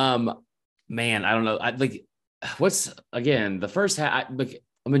 Man, I don't know. What's again the first half?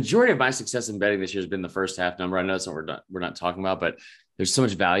 A majority of my success in betting this year has been the first half number. I know that's what we're not talking about, but there's so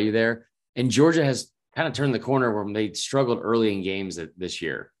much value there. And Georgia has kind of turned the corner where they struggled early in games this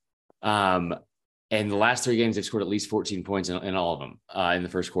year. And the last 3 games, they've scored at least 14 points in all of them in the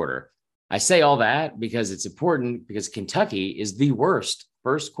first quarter. I say all that because it's important, because Kentucky is the worst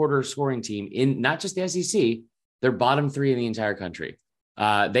first quarter scoring team in not just the SEC, they're bottom 3 in the entire country.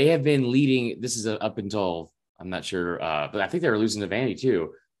 They have been leading. This is up until, I'm not sure, but I think they were losing to Vandy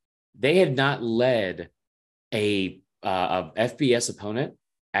too. They had not led a FBS opponent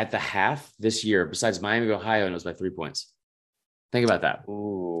at the half this year, besides Miami of Ohio, and it was by 3 points. Think about that.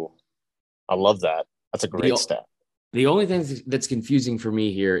 Ooh, I love that. That's a great stat. The only thing that's confusing for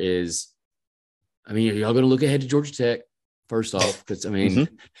me here is, I mean, are y'all going to look ahead to Georgia Tech first off? Because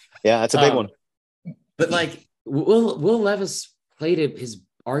yeah, that's a big one. But like, Will Levis played his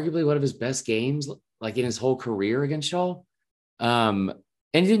arguably one of his best games, like in his whole career against y'all, and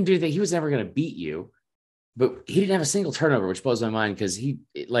he didn't do that. He was never going to beat you, but he didn't have a single turnover, which blows my mind because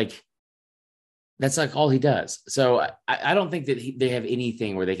that's like all he does. So I don't think that they have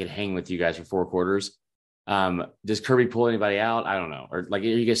anything where they can hang with you guys for 4 quarters. Does Kirby pull anybody out? I don't know. Or like, are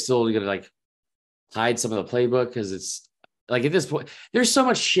you guys still going to like hide some of the playbook? Because it's like at this point, there's so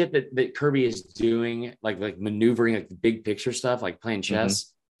much shit that Kirby is doing, like maneuvering, like the big picture stuff, like playing chess.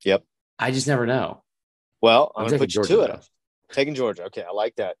 Mm-hmm. Yep. I just never know. Well, I'm going to put you to it. Taking Georgia. Okay, I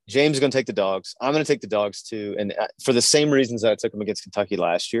like that. James is going to take the Dogs. I'm going to take the Dogs too. And for the same reasons that I took them against Kentucky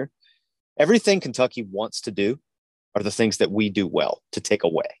last year. Everything Kentucky wants to do are the things that we do well to take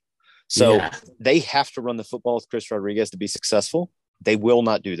away. So they have to run the football with Chris Rodriguez to be successful. They will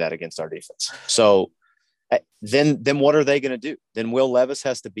not do that against our defense. So then what are they going to do? Then Will Levis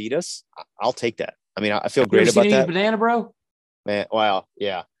has to beat us. I'll take that. I mean, I feel great about that. Banana, bro. Man, wow,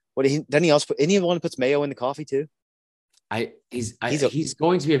 yeah. Doesn't he also put anyone puts mayo in the coffee too? He's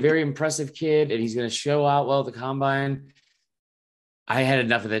going to be a very impressive kid, and he's going to show out well at the combine. I had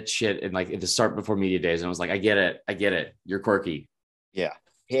enough of that shit at the start before media days, and I was like, I get it. You're quirky. Yeah,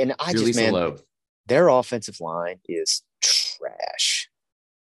 and their offensive line is trash,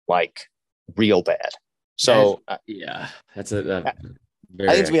 like real bad. So that's a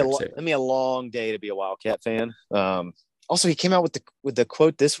I think it's gonna be a long day to be a Wildcat fan. Also, he came out with the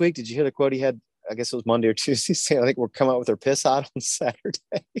quote this week. Did you hear the quote he had? I guess it was Monday or Tuesday. Saying, "I think we'll come out with our piss hot on Saturday."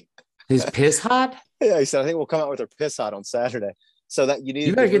 His piss hot? Yeah, he said, "I think we'll come out with our piss hot on Saturday." So that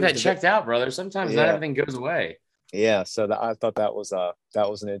you better get that checked out, brother. Sometimes not everything goes away. Yeah, so I thought that was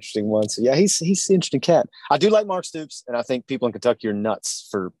an interesting one. So yeah, he's an interesting cat. I do like Mark Stoops, and I think people in Kentucky are nuts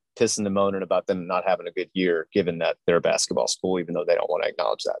for pissing and moaning about them not having a good year, given that they're a basketball school, even though they don't want to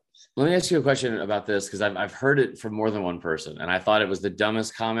acknowledge that. Let me ask you a question about this, because I've heard it from more than one person, and I thought it was the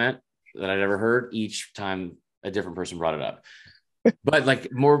dumbest comment that I'd ever heard each time a different person brought it up. But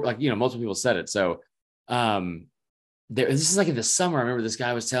multiple people said it. So this is like in the summer. I remember this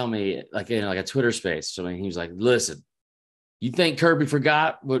guy was telling me, like in like a Twitter space. So he was like, "Listen, you think Kirby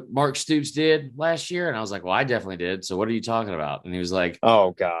forgot what Mark Stoops did last year?" And I was like, "Well, I definitely did. So what are you talking about?" And he was like,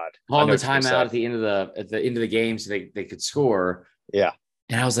 "Oh God, calling the timeout at the end of the game so they could score." Yeah.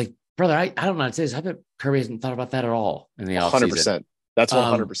 And I was like, "Brother, I don't know how to say this. I bet Kirby hasn't thought about that at all in the offseason." 100%. That's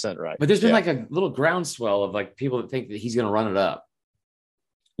 100% right. But there's been like a little groundswell of like people that think that he's going to run it up.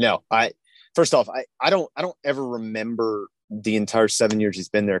 No, first off, I don't ever remember the entire 7 years he's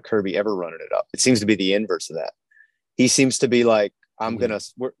been there, Kirby ever running it up. It seems to be the inverse of that. He seems to be like,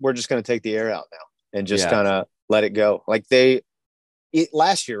 we're just going to take the air out now and just kind of let it go. Like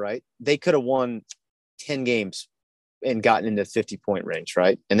last year, right? They could have won 10 games and gotten into 50-point range,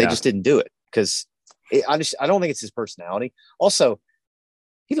 right? And they just didn't do it because I don't think it's his personality. Also,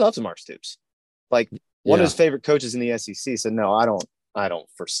 he loves Mark Stoops. Like one of his favorite coaches in the SEC said, "No, I don't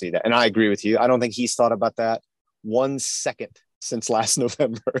foresee that." And I agree with you. I don't think he's thought about that 1 second since last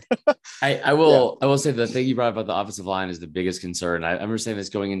November. I will say the thing you brought up about the offensive line is the biggest concern. I remember saying this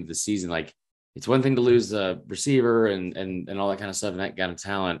going into the season. Like, it's one thing to lose a receiver and all that kind of stuff and that kind of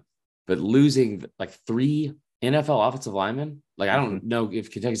talent, but losing like 3 NFL offensive linemen, like I don't know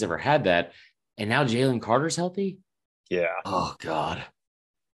if Kentucky's ever had that. And now Jalen Carter's healthy. Yeah. Oh God.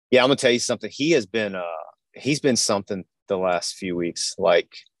 Yeah, I'm gonna tell you something. He's been something the last few weeks.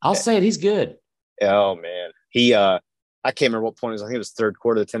 Like, I'll say it, he's good. Oh man. I can't remember what point it was. I think it was third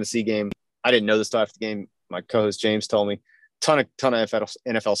quarter of the Tennessee game. I didn't know this till after the game. My co-host James told me. Ton of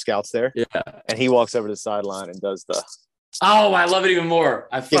NFL scouts there. Yeah. And he walks over to the sideline and does the I love it even more.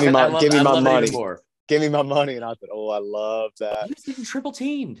 Give me my money. Give me my money. And I thought, I love that. He was getting triple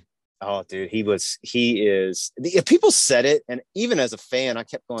teamed. Oh, dude, he is. People said it, and even as a fan, I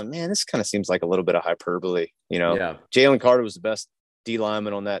kept going, man, this kind of seems like a little bit of hyperbole. You know, Jalen Carter was the best D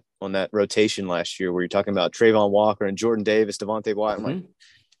lineman on that rotation last year, where you're talking about Trayvon Walker and Jordan Davis, Devontae White. I'm like,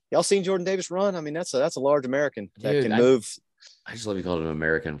 y'all seen Jordan Davis run? I mean, that's a large American that can move. I just love you called him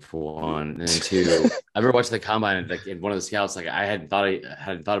American for one, and two. I remember watching the combine, and like in one of the scouts, like I hadn't thought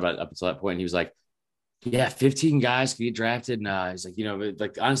about it up until that point. And he was like, "Yeah, 15 guys can get drafted." And he's like,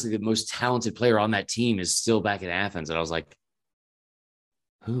 like honestly, the most talented player on that team is still back in Athens. And I was like,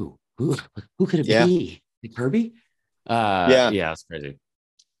 who could it be? Kirby? It's crazy.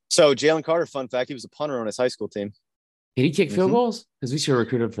 So Jalen Carter, fun fact, he was a punter on his high school team. Did he kick field goals? Because we should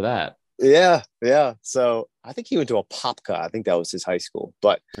recruit him for that. Yeah. So I think he went to a Popka. I think that was his high school.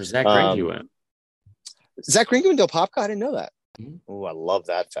 But Zach Greinke went. Zach Greinke went to a Popka? I didn't know that. Oh, I love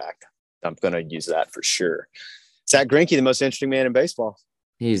that fact. I'm going to use that for sure. Zach Greinke, the most interesting man in baseball.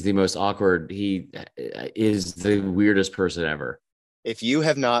 He's the most awkward. He is the weirdest person ever. If you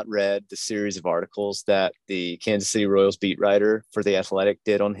have not read the series of articles that the Kansas City Royals beat writer for The Athletic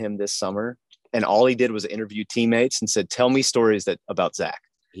did on him this summer, and all he did was interview teammates and said, "Tell me stories about Zach."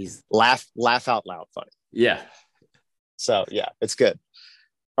 He's laugh out loud funny. Yeah. So yeah, it's good.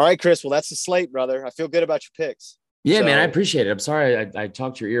 All right, Chris. Well, that's the slate, brother. I feel good about your picks. Yeah, man, I appreciate it. I'm sorry I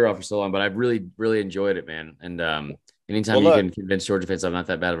talked your ear off for so long, but I really, really enjoyed it, man. And anytime you can convince Georgia fans I'm not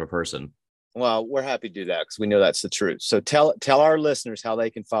that bad of a person. Well, we're happy to do that because we know that's the truth. So tell our listeners how they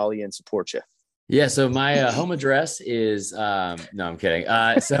can follow you and support you. Yeah. So my home address is no, I'm kidding.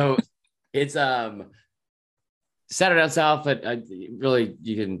 So it's Saturday Down South, but really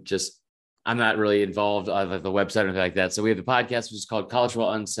you can just. I'm not really involved on the website or anything like that. So we have the podcast, which is called College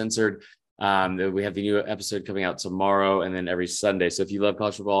Football Uncensored. We have the new episode coming out tomorrow and then every Sunday. So if you love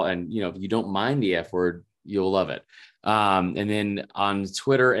college football and, if you don't mind the F word, you'll love it. And then on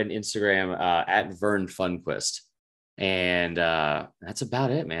Twitter and Instagram, at Vern Funquist. And that's about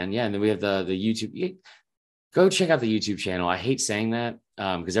it, man. Yeah. And then we have the YouTube. Go check out the YouTube channel. I hate saying that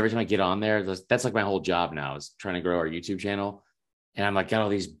because every time I get on there, that's like my whole job now is trying to grow our YouTube channel. And I'm like, got all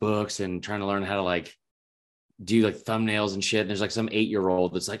these books and trying to learn how to like do like thumbnails and shit. And there's like some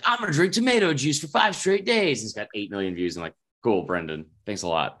 8-year-old that's like, I'm going to drink tomato juice for 5 straight days. And it's got 8 million views. I'm like, cool, Brendan. Thanks a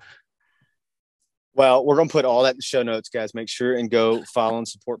lot. Well, we're going to put all that in the show notes, guys. Make sure and go follow and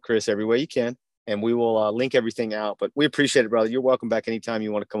support Chris every way you can. And we will link everything out. But we appreciate it, brother. You're welcome back anytime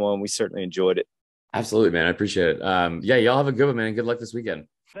you want to come on. We certainly enjoyed it. Absolutely, man. I appreciate it. Yeah, y'all have a good one, man. Good luck this weekend.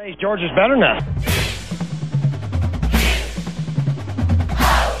 Hey, George is better now.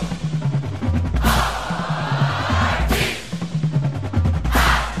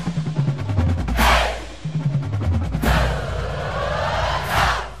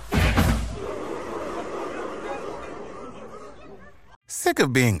 Sick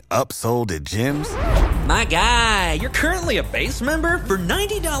of being upsold at gyms? My guy, you're currently a base member? For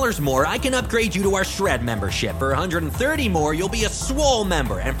 $90 more, I can upgrade you to our Shred membership. For $130 more, you'll be a Swole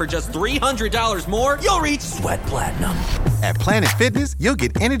member. And for just $300 more, you'll reach Sweat Platinum. At Planet Fitness, you'll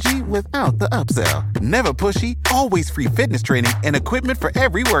get energy without the upsell. Never pushy, always free fitness training and equipment for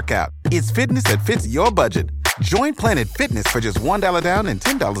every workout. It's fitness that fits your budget. Join Planet Fitness for just $1 down and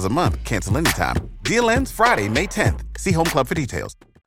 $10 a month. Cancel anytime. Deal ends Friday, May 10th. See Home Club for details.